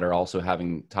Lives Matter also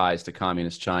having ties to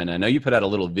Communist China. I know you put out a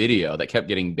little video that kept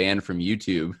getting banned from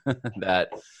YouTube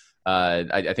that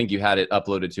I think you had it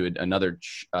uploaded to another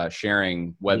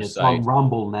sharing website. Yeah, it's on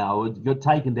Rumble now. It got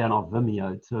taken down off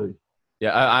Vimeo too.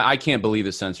 Yeah, I can't believe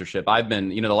the censorship. I've been,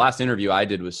 the last interview I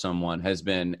did with someone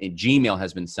Gmail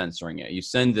has been censoring it. You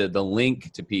send the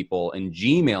link to people, and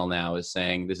Gmail now is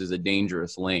saying this is a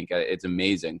dangerous link. It's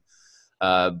amazing.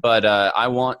 But I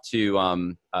want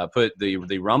to put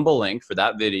the Rumble link for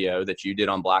that video that you did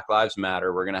on Black Lives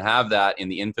Matter. We're going to have that in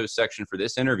the info section for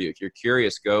this interview. If you're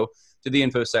curious, go to the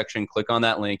info section, click on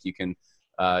that link. You can.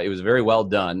 It was very well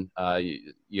done.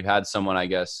 You had someone, I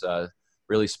guess,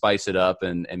 really spice it up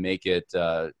and make it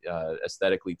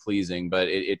aesthetically pleasing. But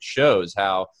it shows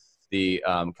how the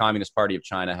Communist Party of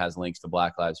China has links to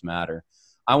Black Lives Matter.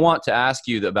 I want to ask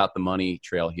you about the money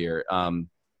trail here. I'm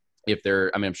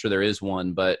sure there is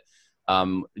one, but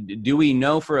do we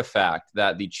know for a fact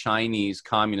that the Chinese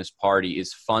Communist Party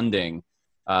is funding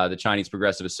the Chinese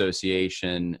Progressive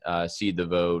Association, Seed the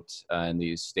Vote, and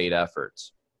these state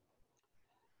efforts?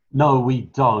 No, we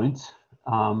don't.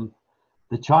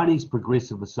 The Chinese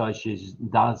Progressive Association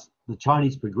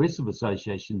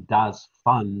does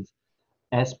fund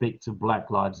aspects of Black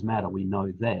Lives Matter. We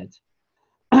know that.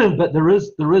 But there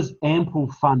is ample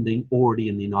funding already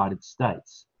in the United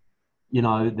States. You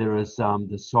know, there is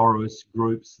the Soros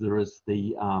groups, there is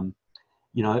the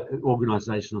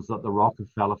organizations like the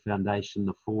Rockefeller Foundation,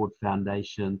 the Ford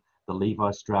Foundation, the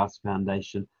Levi Strauss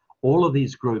Foundation. All of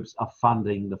these groups are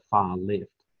funding the far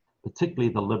left,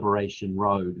 particularly the Liberation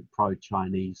Road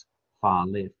pro-Chinese far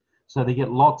left. So they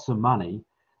get lots of money.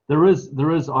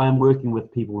 I am working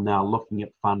with people now looking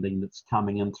at funding that's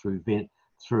coming in through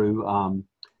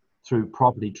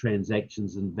property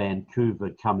transactions in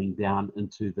Vancouver, coming down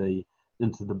into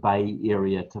the Bay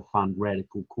Area to fund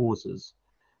radical causes.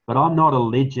 But I'm not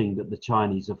alleging that the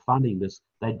Chinese are funding this.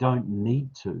 They don't need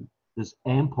to. There's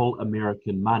ample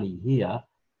American money here.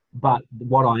 But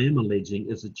what I am alleging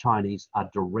is the Chinese are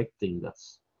directing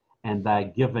this, and they're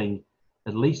giving,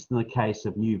 at least in the case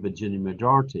of New Virginia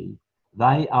Majority,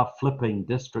 they are flipping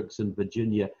districts in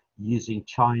Virginia using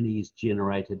Chinese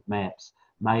generated maps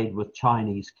made with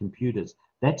Chinese computers.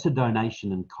 That's a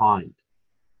donation in kind.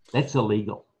 That's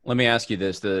illegal. Let me ask you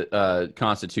this. The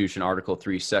Constitution, Article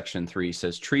 3, Section 3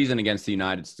 says treason against the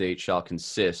United States shall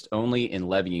consist only in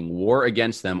levying war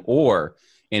against them or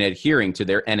in adhering to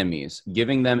their enemies,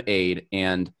 giving them aid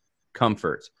and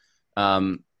comfort.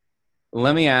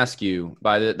 Let me ask you,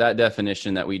 by that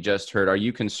definition that we just heard, are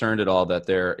you concerned at all that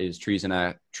there is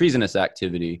treasonous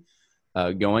activity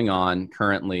going on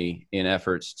currently in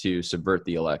efforts to subvert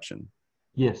the election?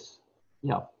 Yes.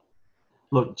 Yeah.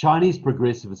 Look, Chinese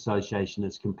Progressive Association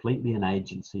is completely an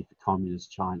agency for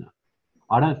Communist China.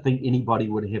 I don't think anybody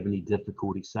would have any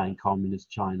difficulty saying Communist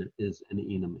China is an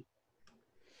enemy.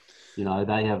 You know,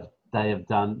 they have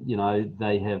done, you know,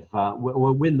 they have,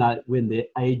 when their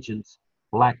agents,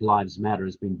 Black Lives Matter,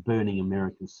 has been burning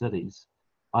American cities,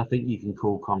 I think you can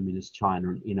call Communist China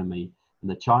an enemy.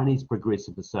 And the Chinese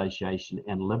Progressive Association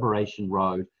and Liberation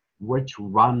Road, which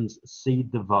runs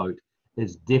Seed the Vote,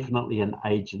 is definitely an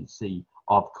agency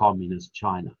of Communist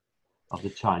China, of the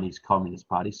Chinese Communist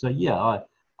Party. So yeah,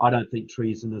 I don't think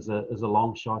treason is a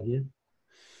long shot here.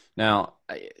 Now,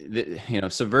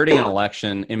 subverting an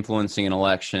election, influencing an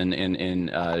election in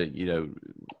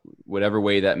whatever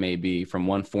way that may be, from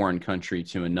one foreign country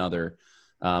to another,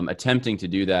 attempting to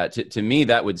do that, to me,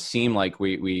 that would seem like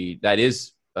that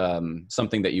is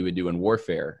something that you would do in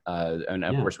warfare. And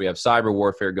of course, we have cyber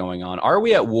warfare going on. Are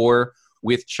we at war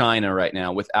with China right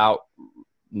now without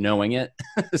knowing it,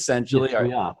 essentially? Yes,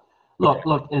 we are.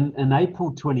 Look, in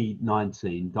April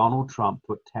 2019, Donald Trump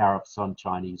put tariffs on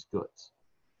Chinese goods.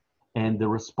 And the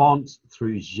response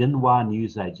through Xinhua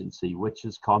News Agency, which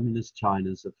is Communist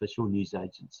China's official news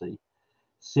agency,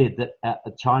 said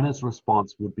that China's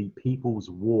response would be people's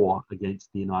war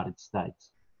against the United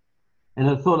States. And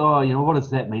I thought, what does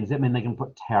that mean? Does that mean they can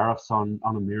put tariffs on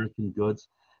American goods?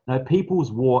 No,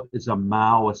 people's war is a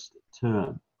Maoist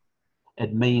term.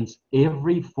 It means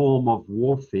every form of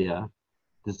warfare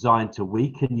designed to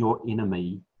weaken your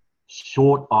enemy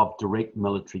short of direct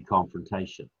military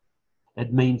confrontation.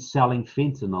 It means selling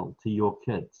fentanyl to your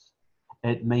kids.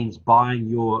 It means buying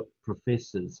your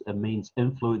professors. It means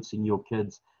influencing your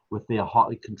kids with their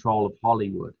control of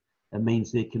Hollywood. It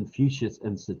means their Confucius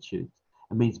Institute.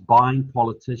 It means buying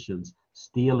politicians,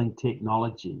 stealing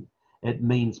technology. It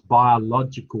means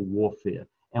biological warfare.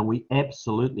 And we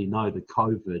absolutely know that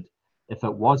COVID, if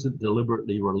it wasn't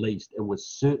deliberately released, it was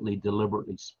certainly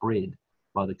deliberately spread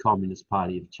by the Communist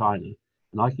Party of China.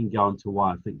 And I can go into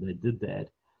why I think they did that.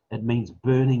 It means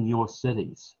burning your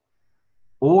cities.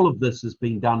 All of this is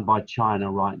being done by China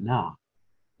right now.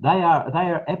 They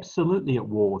are absolutely at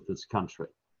war with this country.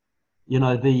 You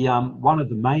know, the one of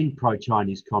the main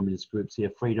pro-Chinese communist groups here,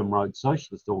 Freedom Road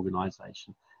Socialist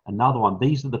Organization, another one.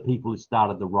 These are the people who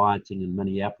started the rioting in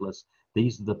Minneapolis.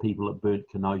 These are the people that burnt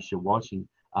Kenosha,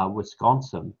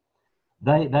 Wisconsin.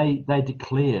 They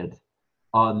declared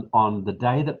on the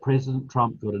day that President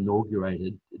Trump got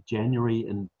inaugurated, January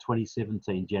in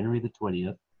 2017, January the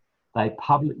 20th, they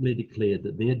publicly declared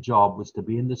that their job was to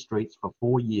be in the streets for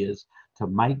 4 years to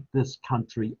make this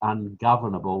country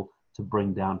ungovernable, to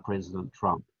bring down President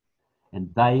Trump. And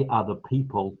they are the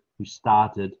people who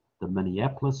started the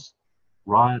Minneapolis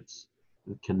riots,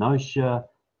 Kenosha,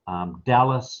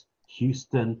 Dallas,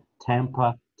 Houston,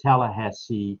 Tampa,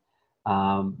 Tallahassee,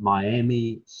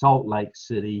 Miami, Salt Lake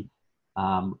City,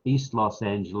 East Los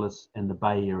Angeles, and the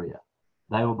Bay Area.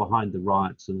 They were behind the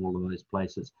riots in all of those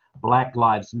places. Black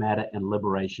Lives Matter and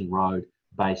Liberation Road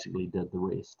basically did the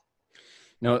rest.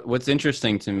 No, what's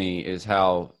interesting to me is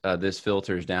how this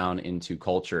filters down into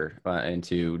culture,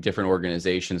 into different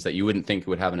organizations that you wouldn't think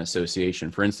would have an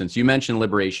association. For instance, you mentioned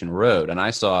Liberation Road, and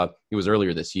I saw it was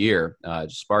earlier this year,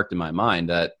 just sparked in my mind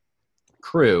that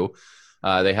Crew,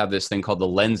 they have this thing called the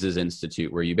Lenses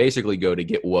Institute, where you basically go to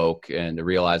get woke and to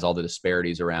realize all the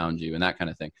disparities around you and that kind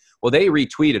of thing. Well, they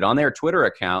retweeted on their Twitter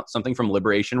account something from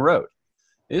Liberation Road.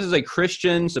 This is a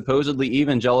Christian, supposedly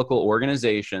evangelical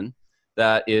organization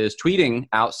that is tweeting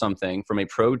out something from a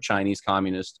pro-Chinese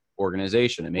communist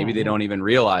organization. And maybe they don't even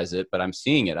realize it, but I'm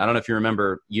seeing it. I don't know if you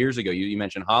remember years ago, you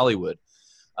mentioned Hollywood.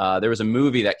 There was a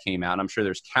movie that came out. I'm sure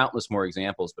there's countless more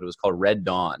examples, but it was called Red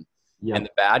Dawn. Yeah. And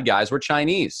the bad guys were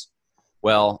Chinese.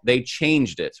 Well, they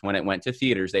changed it when it went to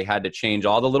theaters. They had to change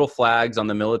all the little flags on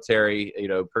the military,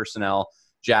 personnel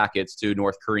jackets to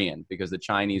North Korean because the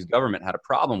Chinese government had a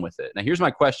problem with it. Now, here's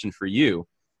my question for you,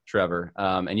 Trevor,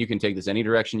 and you can take this any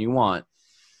direction you want.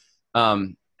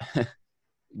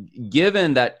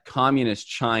 Given that communist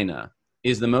China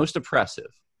is the most oppressive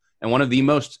and one of the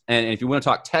most, and if you want to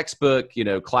talk textbook,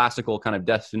 classical kind of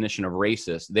definition of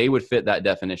racist, they would fit that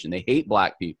definition. They hate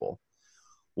black people.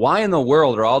 Why in the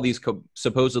world are all these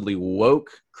supposedly woke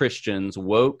Christians,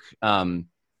 woke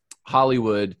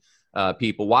Hollywood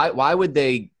people, why would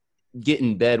they get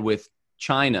in bed with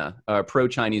China,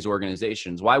 pro-Chinese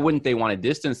organizations? Why wouldn't they want to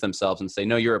distance themselves and say,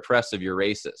 no, you're oppressive, you're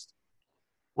racist?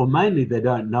 Well, mainly they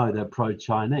don't know they're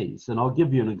pro-Chinese. And I'll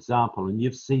give you an example, and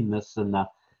you've seen this in the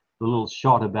little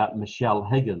shot about Michelle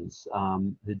Higgins,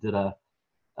 who did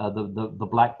the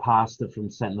black pastor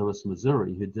from St. Louis,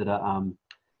 Missouri, who did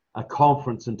a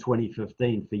conference in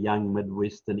 2015 for young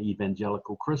Midwestern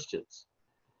evangelical Christians.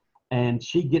 And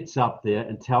she gets up there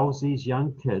and tells these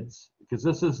young kids, because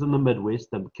this is in the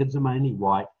Midwest, the kids are mainly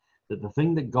white, that the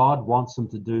thing that God wants them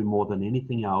to do more than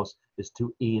anything else is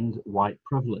to end white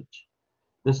privilege.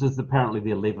 This is apparently the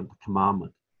 11th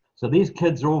commandment. So these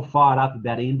kids are all fired up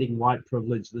about ending white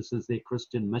privilege. This is their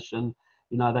Christian mission.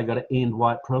 They've got to end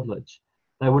white privilege.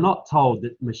 They were not told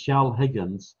that Michelle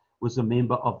Higgins was a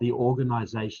member of the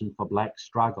Organization for Black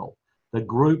Struggle, the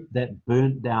group that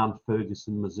burnt down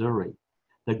Ferguson, Missouri,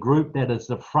 the group that is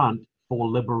the front for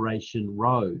Liberation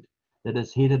Road, that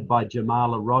is headed by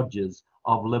Jamala Rogers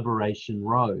of Liberation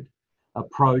Road, a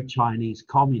pro-Chinese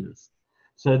communist.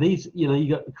 So these, you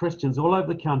got Christians all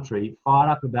over the country fired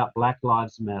up about Black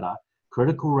Lives Matter,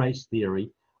 critical race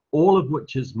theory, all of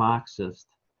which is Marxist,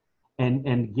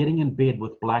 and getting in bed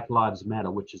with Black Lives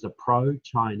Matter, which is a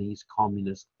pro-Chinese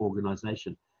communist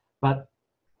organization. But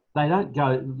they don't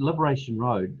go, Liberation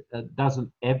Road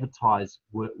doesn't advertise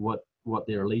what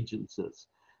their allegiance is.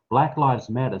 Black Lives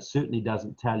Matter certainly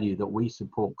doesn't tell you that we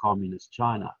support communist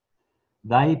China.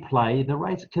 They play the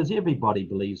race, because everybody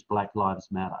believes Black Lives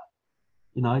Matter.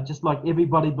 Just like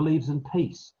everybody believes in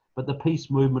peace, but the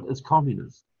peace movement is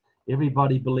communist.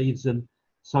 Everybody believes in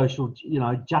social,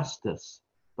 justice,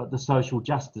 but the social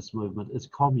justice movement is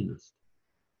communist.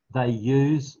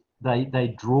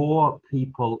 They draw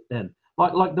people in,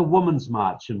 like the Women's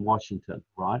March in Washington,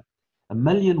 right? 1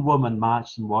 million women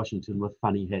marched in Washington with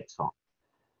funny hats on.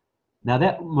 Now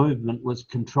that movement was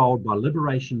controlled by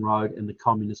Liberation Road and the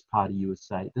Communist Party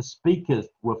USA. The speakers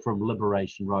were from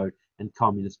Liberation Road and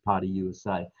Communist Party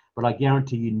USA. But I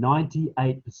guarantee you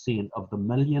 98% of the 1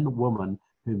 million women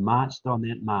who marched on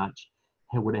that march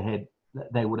would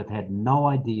have had no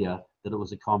idea that it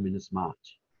was a communist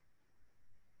march.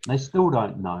 They still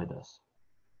don't know this.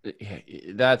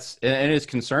 And it's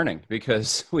concerning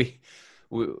because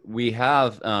we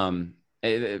have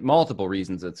multiple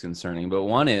reasons it's concerning, but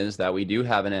one is that we do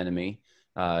have an enemy.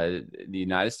 The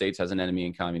United States has an enemy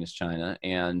in communist China,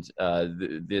 and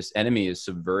this enemy is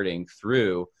subverting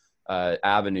through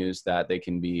avenues that they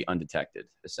can be undetected,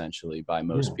 essentially, by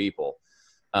most people.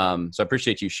 So I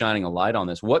appreciate you shining a light on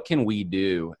this. What can we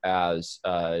do as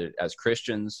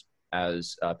Christians,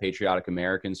 as patriotic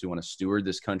Americans who want to steward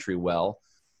this country well?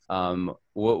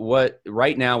 What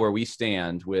right now where we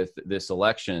stand with this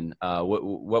election,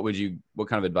 what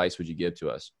kind of advice would you give to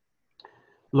us?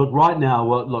 Look, right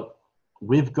now,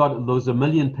 we've got, there was 1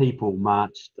 million people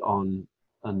marched on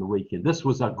the weekend. This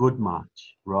was a good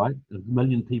march, right? 1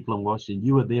 million people in Washington.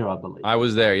 You were there, I believe. I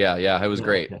was there. Yeah. It was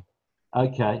great.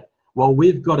 Okay. Well,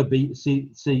 we've got to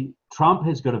see, Trump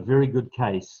has got a very good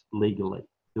case legally.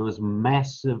 There was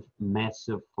massive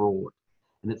fraud.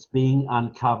 And it's being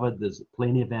uncovered. There's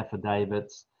plenty of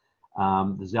affidavits.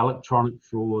 There's electronic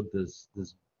fraud. There's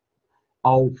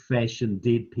old-fashioned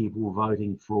dead people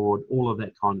voting fraud, all of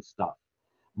that kind of stuff.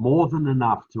 More than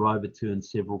enough to overturn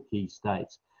several key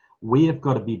states. We have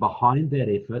got to be behind that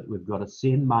effort. We've got to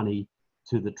send money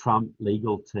to the Trump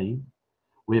legal team.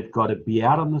 We've got to be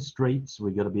out on the streets.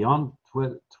 We've got to be on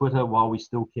Twitter while we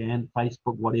still can,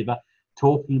 Facebook, whatever,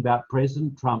 talking about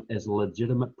President Trump as a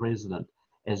legitimate president,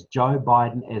 as Joe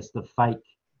Biden as the fake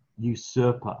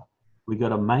usurper. We've got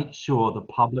to make sure the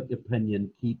public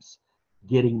opinion keeps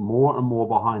getting more and more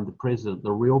behind the president,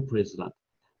 the real president,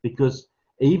 because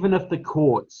even if the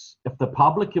courts, if the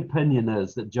public opinion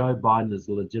is that Joe Biden is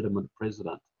a legitimate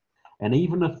president, and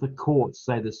even if the courts,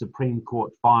 say the Supreme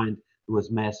Court, find there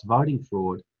was mass voting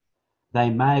fraud, they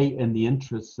may, in the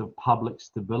interests of public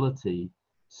stability,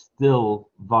 still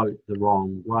vote the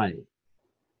wrong way,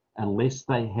 unless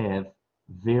they have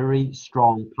very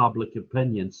strong public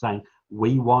opinion saying,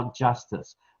 we want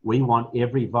justice, we want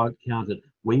every vote counted,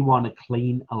 we want a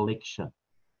clean election.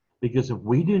 Because if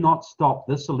we do not stop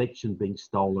this election being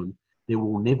stolen, there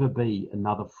will never be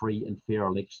another free and fair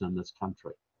election in this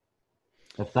country.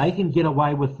 If they can get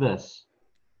away with this,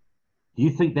 do you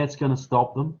think that's going to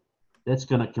stop them? That's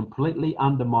going to completely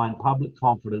undermine public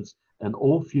confidence in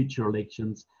all future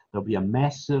elections. There'll be a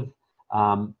massive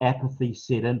apathy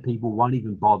set in. People won't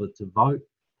even bother to vote,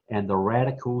 and the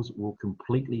radicals will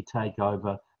completely take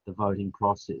over the voting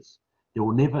process. There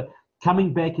will never,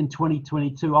 coming back in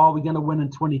 2022, oh, we're going to win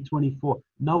in 2024.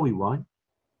 No, we won't.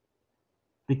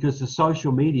 Because the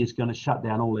social media is going to shut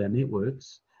down all our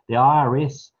networks. The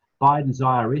IRS, Biden's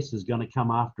IRS is going to come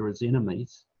after its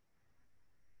enemies.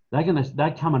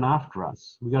 They're coming after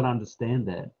us. We've got to understand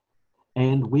that.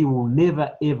 And we will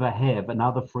never, ever have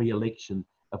another free election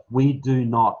if we do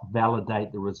not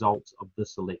validate the results of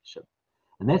this election.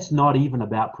 And that's not even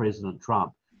about President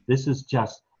Trump. This is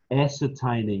just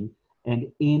ascertaining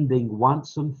and ending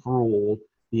once and for all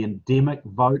the endemic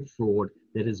vote fraud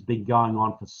that has been going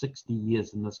on for 60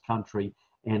 years in this country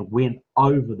and went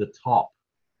over the top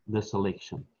this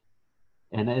election.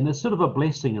 And it's sort of a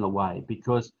blessing in a way,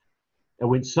 because it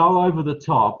went so over the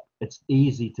top, it's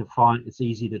easy to find, it's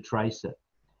easy to trace it.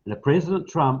 And if President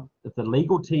Trump, if the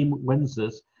legal team wins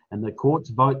this and the courts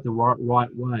vote the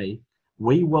right way,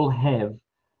 we will have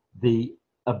the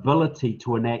ability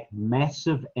to enact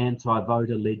massive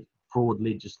anti-voter fraud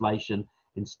legislation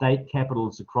in state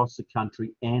capitals across the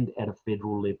country and at a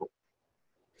federal level.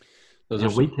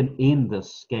 And we can end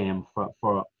this scam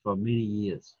for many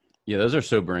years. Yeah, those are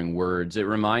sobering words. It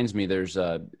reminds me, there's,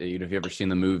 if you've ever seen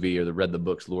the movie or read the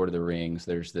books, Lord of the Rings,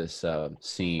 there's this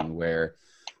scene where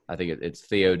I think it's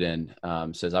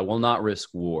Theoden says, I will not risk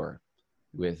war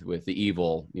with the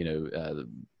evil,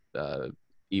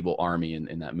 evil army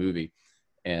in that movie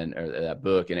and that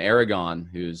book. And Aragorn,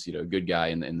 who's, a good guy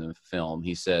in the film,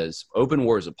 he says, open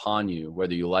war is upon you,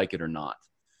 whether you like it or not.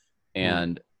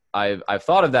 And I've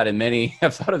thought of that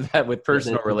I've thought of that with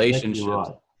personal relationships.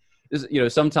 Exactly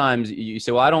right. Sometimes you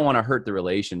say, well, I don't want to hurt the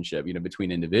relationship, between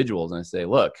individuals. And I say,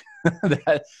 look,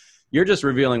 that you're just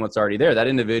revealing what's already there. That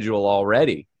individual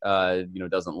already,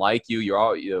 doesn't like you.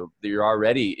 You're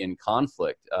already in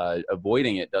conflict.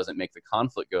 Avoiding it doesn't make the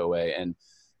conflict go away. And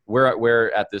we're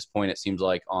at this point, it seems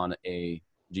like, on a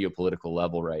geopolitical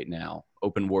level right now.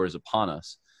 Open war is upon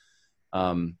us.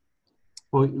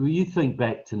 Well, you think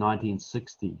back to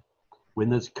 1960, when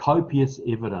there's copious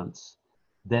evidence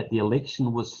that the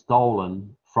election was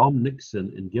stolen from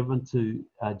Nixon and given to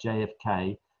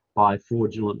JFK by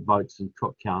fraudulent votes in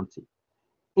Cook County.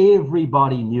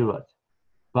 Everybody knew it,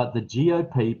 but the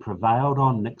GOP prevailed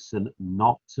on Nixon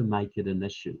not to make it an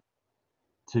issue,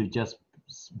 to just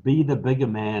be the bigger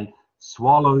man,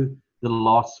 swallow the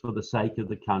loss for the sake of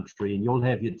the country, and you'll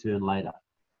have your turn later.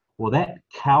 Well, that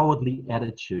cowardly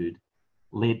attitude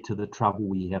led to the trouble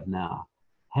we have now.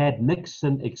 Had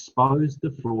Nixon exposed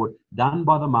the fraud done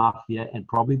by the mafia and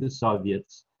probably the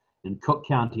Soviets in Cook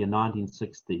County in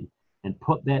 1960 and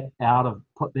put that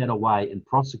away and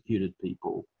prosecuted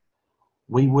people,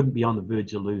 we wouldn't be on the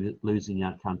verge of losing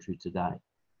our country today.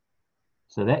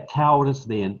 So that cowardice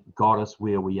then got us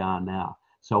where we are now.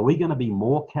 So are we going to be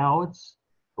more cowards?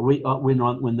 Are we,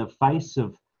 when the face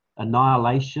of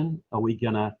annihilation, are we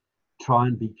going to try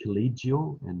and be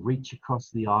collegial and reach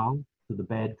across the aisle to the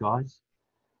bad guys?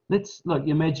 Let's look,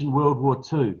 imagine World War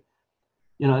II.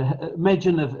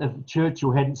 Imagine if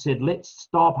Churchill hadn't said, let's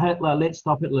stop Hitler.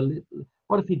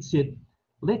 What if he'd said,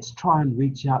 let's try and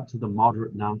reach out to the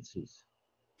moderate Nazis?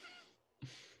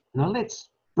 Let's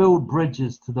build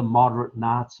bridges to the moderate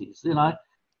Nazis.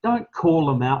 Don't call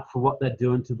them out for what they're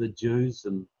doing to the Jews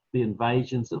and the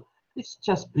invasions. Let's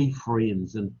just be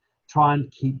friends and try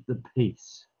and keep the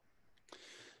peace.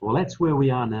 Well, that's where we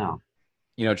are now.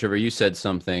 Trevor, you said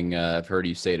something, I've heard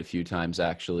you say it a few times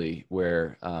actually,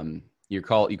 where you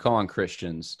call on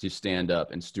Christians to stand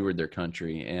up and steward their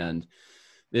country. And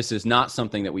this is not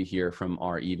something that we hear from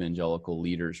our evangelical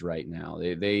leaders right now.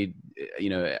 They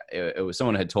it was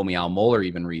someone had told me, Al Mohler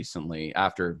even recently,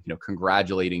 after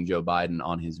congratulating Joe Biden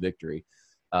on his victory,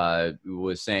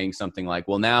 was saying something like,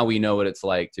 well, now we know what it's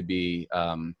like to be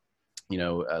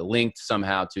linked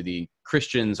somehow to the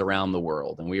Christians around the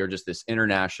world, and we are just this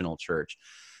international church.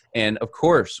 And of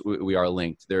course we are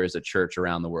linked. There is a church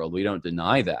around the world. We don't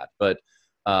deny that. But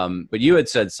you had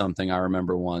said something, I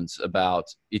remember once, about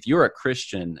if you're a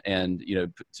Christian and,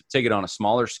 to take it on a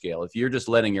smaller scale, if you're just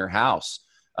letting your house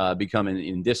become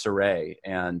in disarray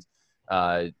and,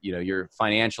 you're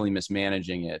financially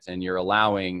mismanaging it and you're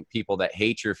allowing people that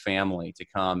hate your family to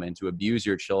come and to abuse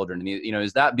your children, and,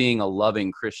 is that being a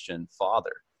loving Christian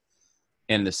father?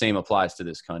 And the same applies to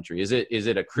this country. Is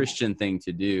it a Christian thing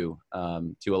to do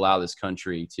to allow this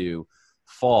country to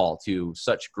fall to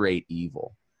such great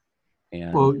evil?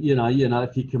 And, well,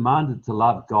 if you're commanded to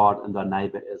love God and thy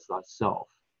neighbor as thyself,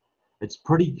 it's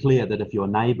pretty clear that if your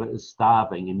neighbor is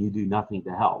starving and you do nothing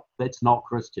to help, that's not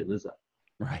Christian, is it?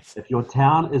 Right. If your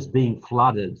town is being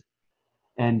flooded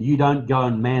and you don't go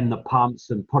and man the pumps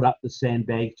and put up the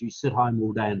sandbags, you sit home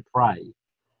all day and pray,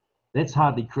 that's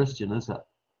hardly Christian, is it?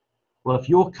 Well, if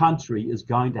your country is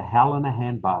going to hell in a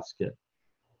handbasket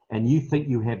and you think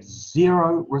you have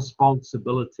zero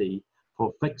responsibility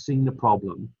for fixing the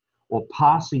problem or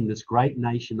passing this great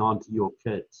nation on to your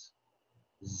kids,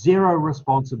 zero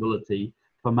responsibility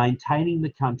for maintaining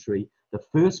the country, the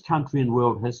first country in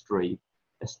world history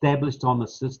established on the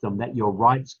system that your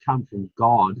rights come from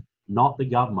God, not the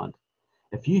government.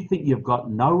 If you think you've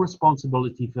got no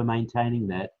responsibility for maintaining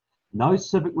that, no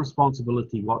civic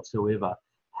responsibility whatsoever,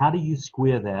 how do you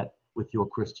square that with your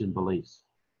Christian beliefs?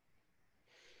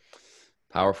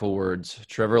 Powerful words.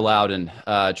 Trevor Loudon,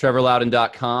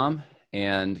 trevorloudon.com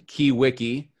and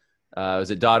KeyWiki.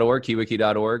 Is it .org,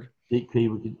 keywiki.org?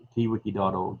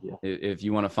 Keywiki.org, yeah. If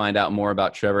you want to find out more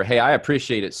about Trevor. Hey, I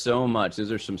appreciate it so much.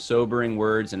 Those are some sobering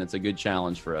words, and it's a good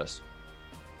challenge for us.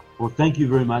 Well, thank you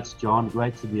very much, John.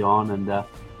 Great to be on, and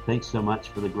thanks so much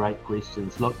for the great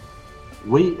questions. Look,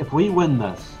 if we win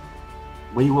this,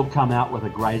 we will come out with a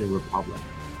greater republic.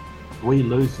 If we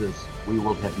lose this, we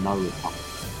will have no republic.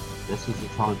 This is the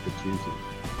time for choosing.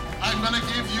 I'm going to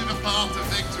give you the path to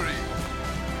victory.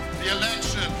 The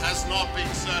election has not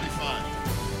been certified.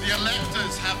 The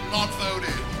electors have not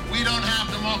voted. We don't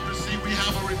have democracy, we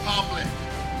have a republic.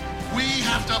 We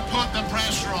have to put the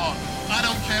pressure on. I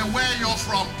don't care where you're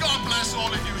from. God bless all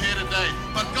of you here today.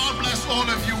 But God bless all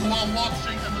of you who are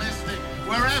watching and listening.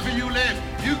 Wherever you live,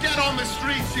 you get on the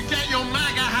streets, you get your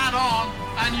MAGA hat on,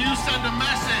 and you send a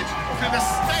message to the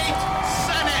state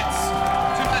senates,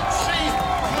 to the chief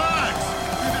clerks,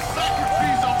 to the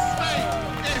secretaries of state.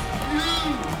 If you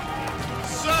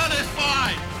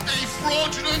certify a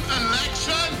fraudulent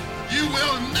election, you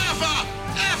will never,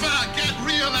 ever get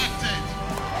re-elected.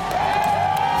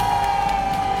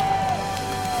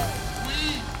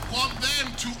 We want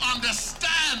them to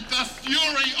understand the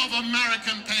fury of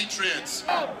American patriots.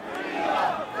 Freedom,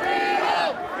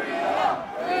 freedom,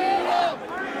 freedom,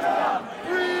 freedom,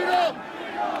 freedom, freedom.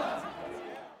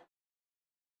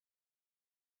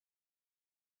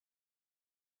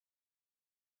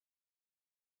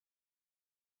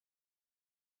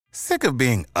 Sick of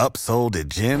being upsold at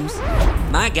gyms?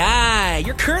 My guy,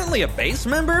 you're currently a base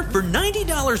member? For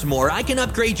 $90 more, I can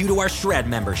upgrade you to our Shred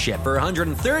membership. For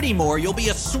 $130 more, you'll be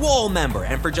a Swole member.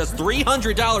 And for just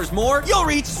 $300 more, you'll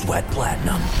reach Sweat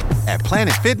Platinum. At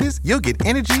Planet Fitness, you'll get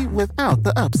energy without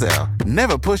the upsell.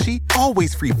 Never pushy,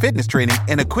 always free fitness training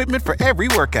and equipment for every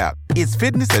workout. It's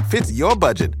fitness that fits your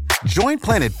budget. Join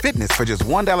Planet Fitness for just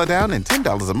 $1 down and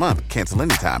 $10 a month. Cancel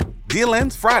anytime. Deal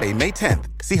ends Friday, May 10th.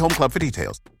 See Home Club for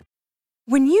details.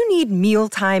 When you need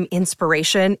mealtime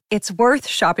inspiration, it's worth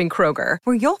shopping Kroger,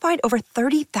 where you'll find over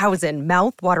 30,000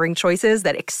 mouth-watering choices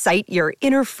that excite your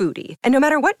inner foodie. And no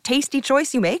matter what tasty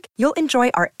choice you make, you'll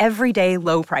enjoy our everyday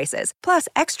low prices, plus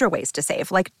extra ways to save,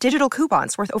 like digital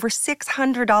coupons worth over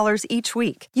 $600 each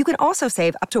week. You can also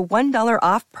save up to $1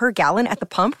 off per gallon at the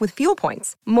pump with fuel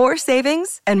points. More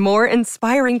savings and more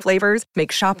inspiring flavors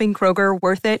make shopping Kroger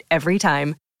worth it every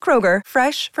time. Kroger,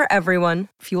 fresh for everyone.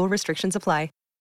 Fuel restrictions apply.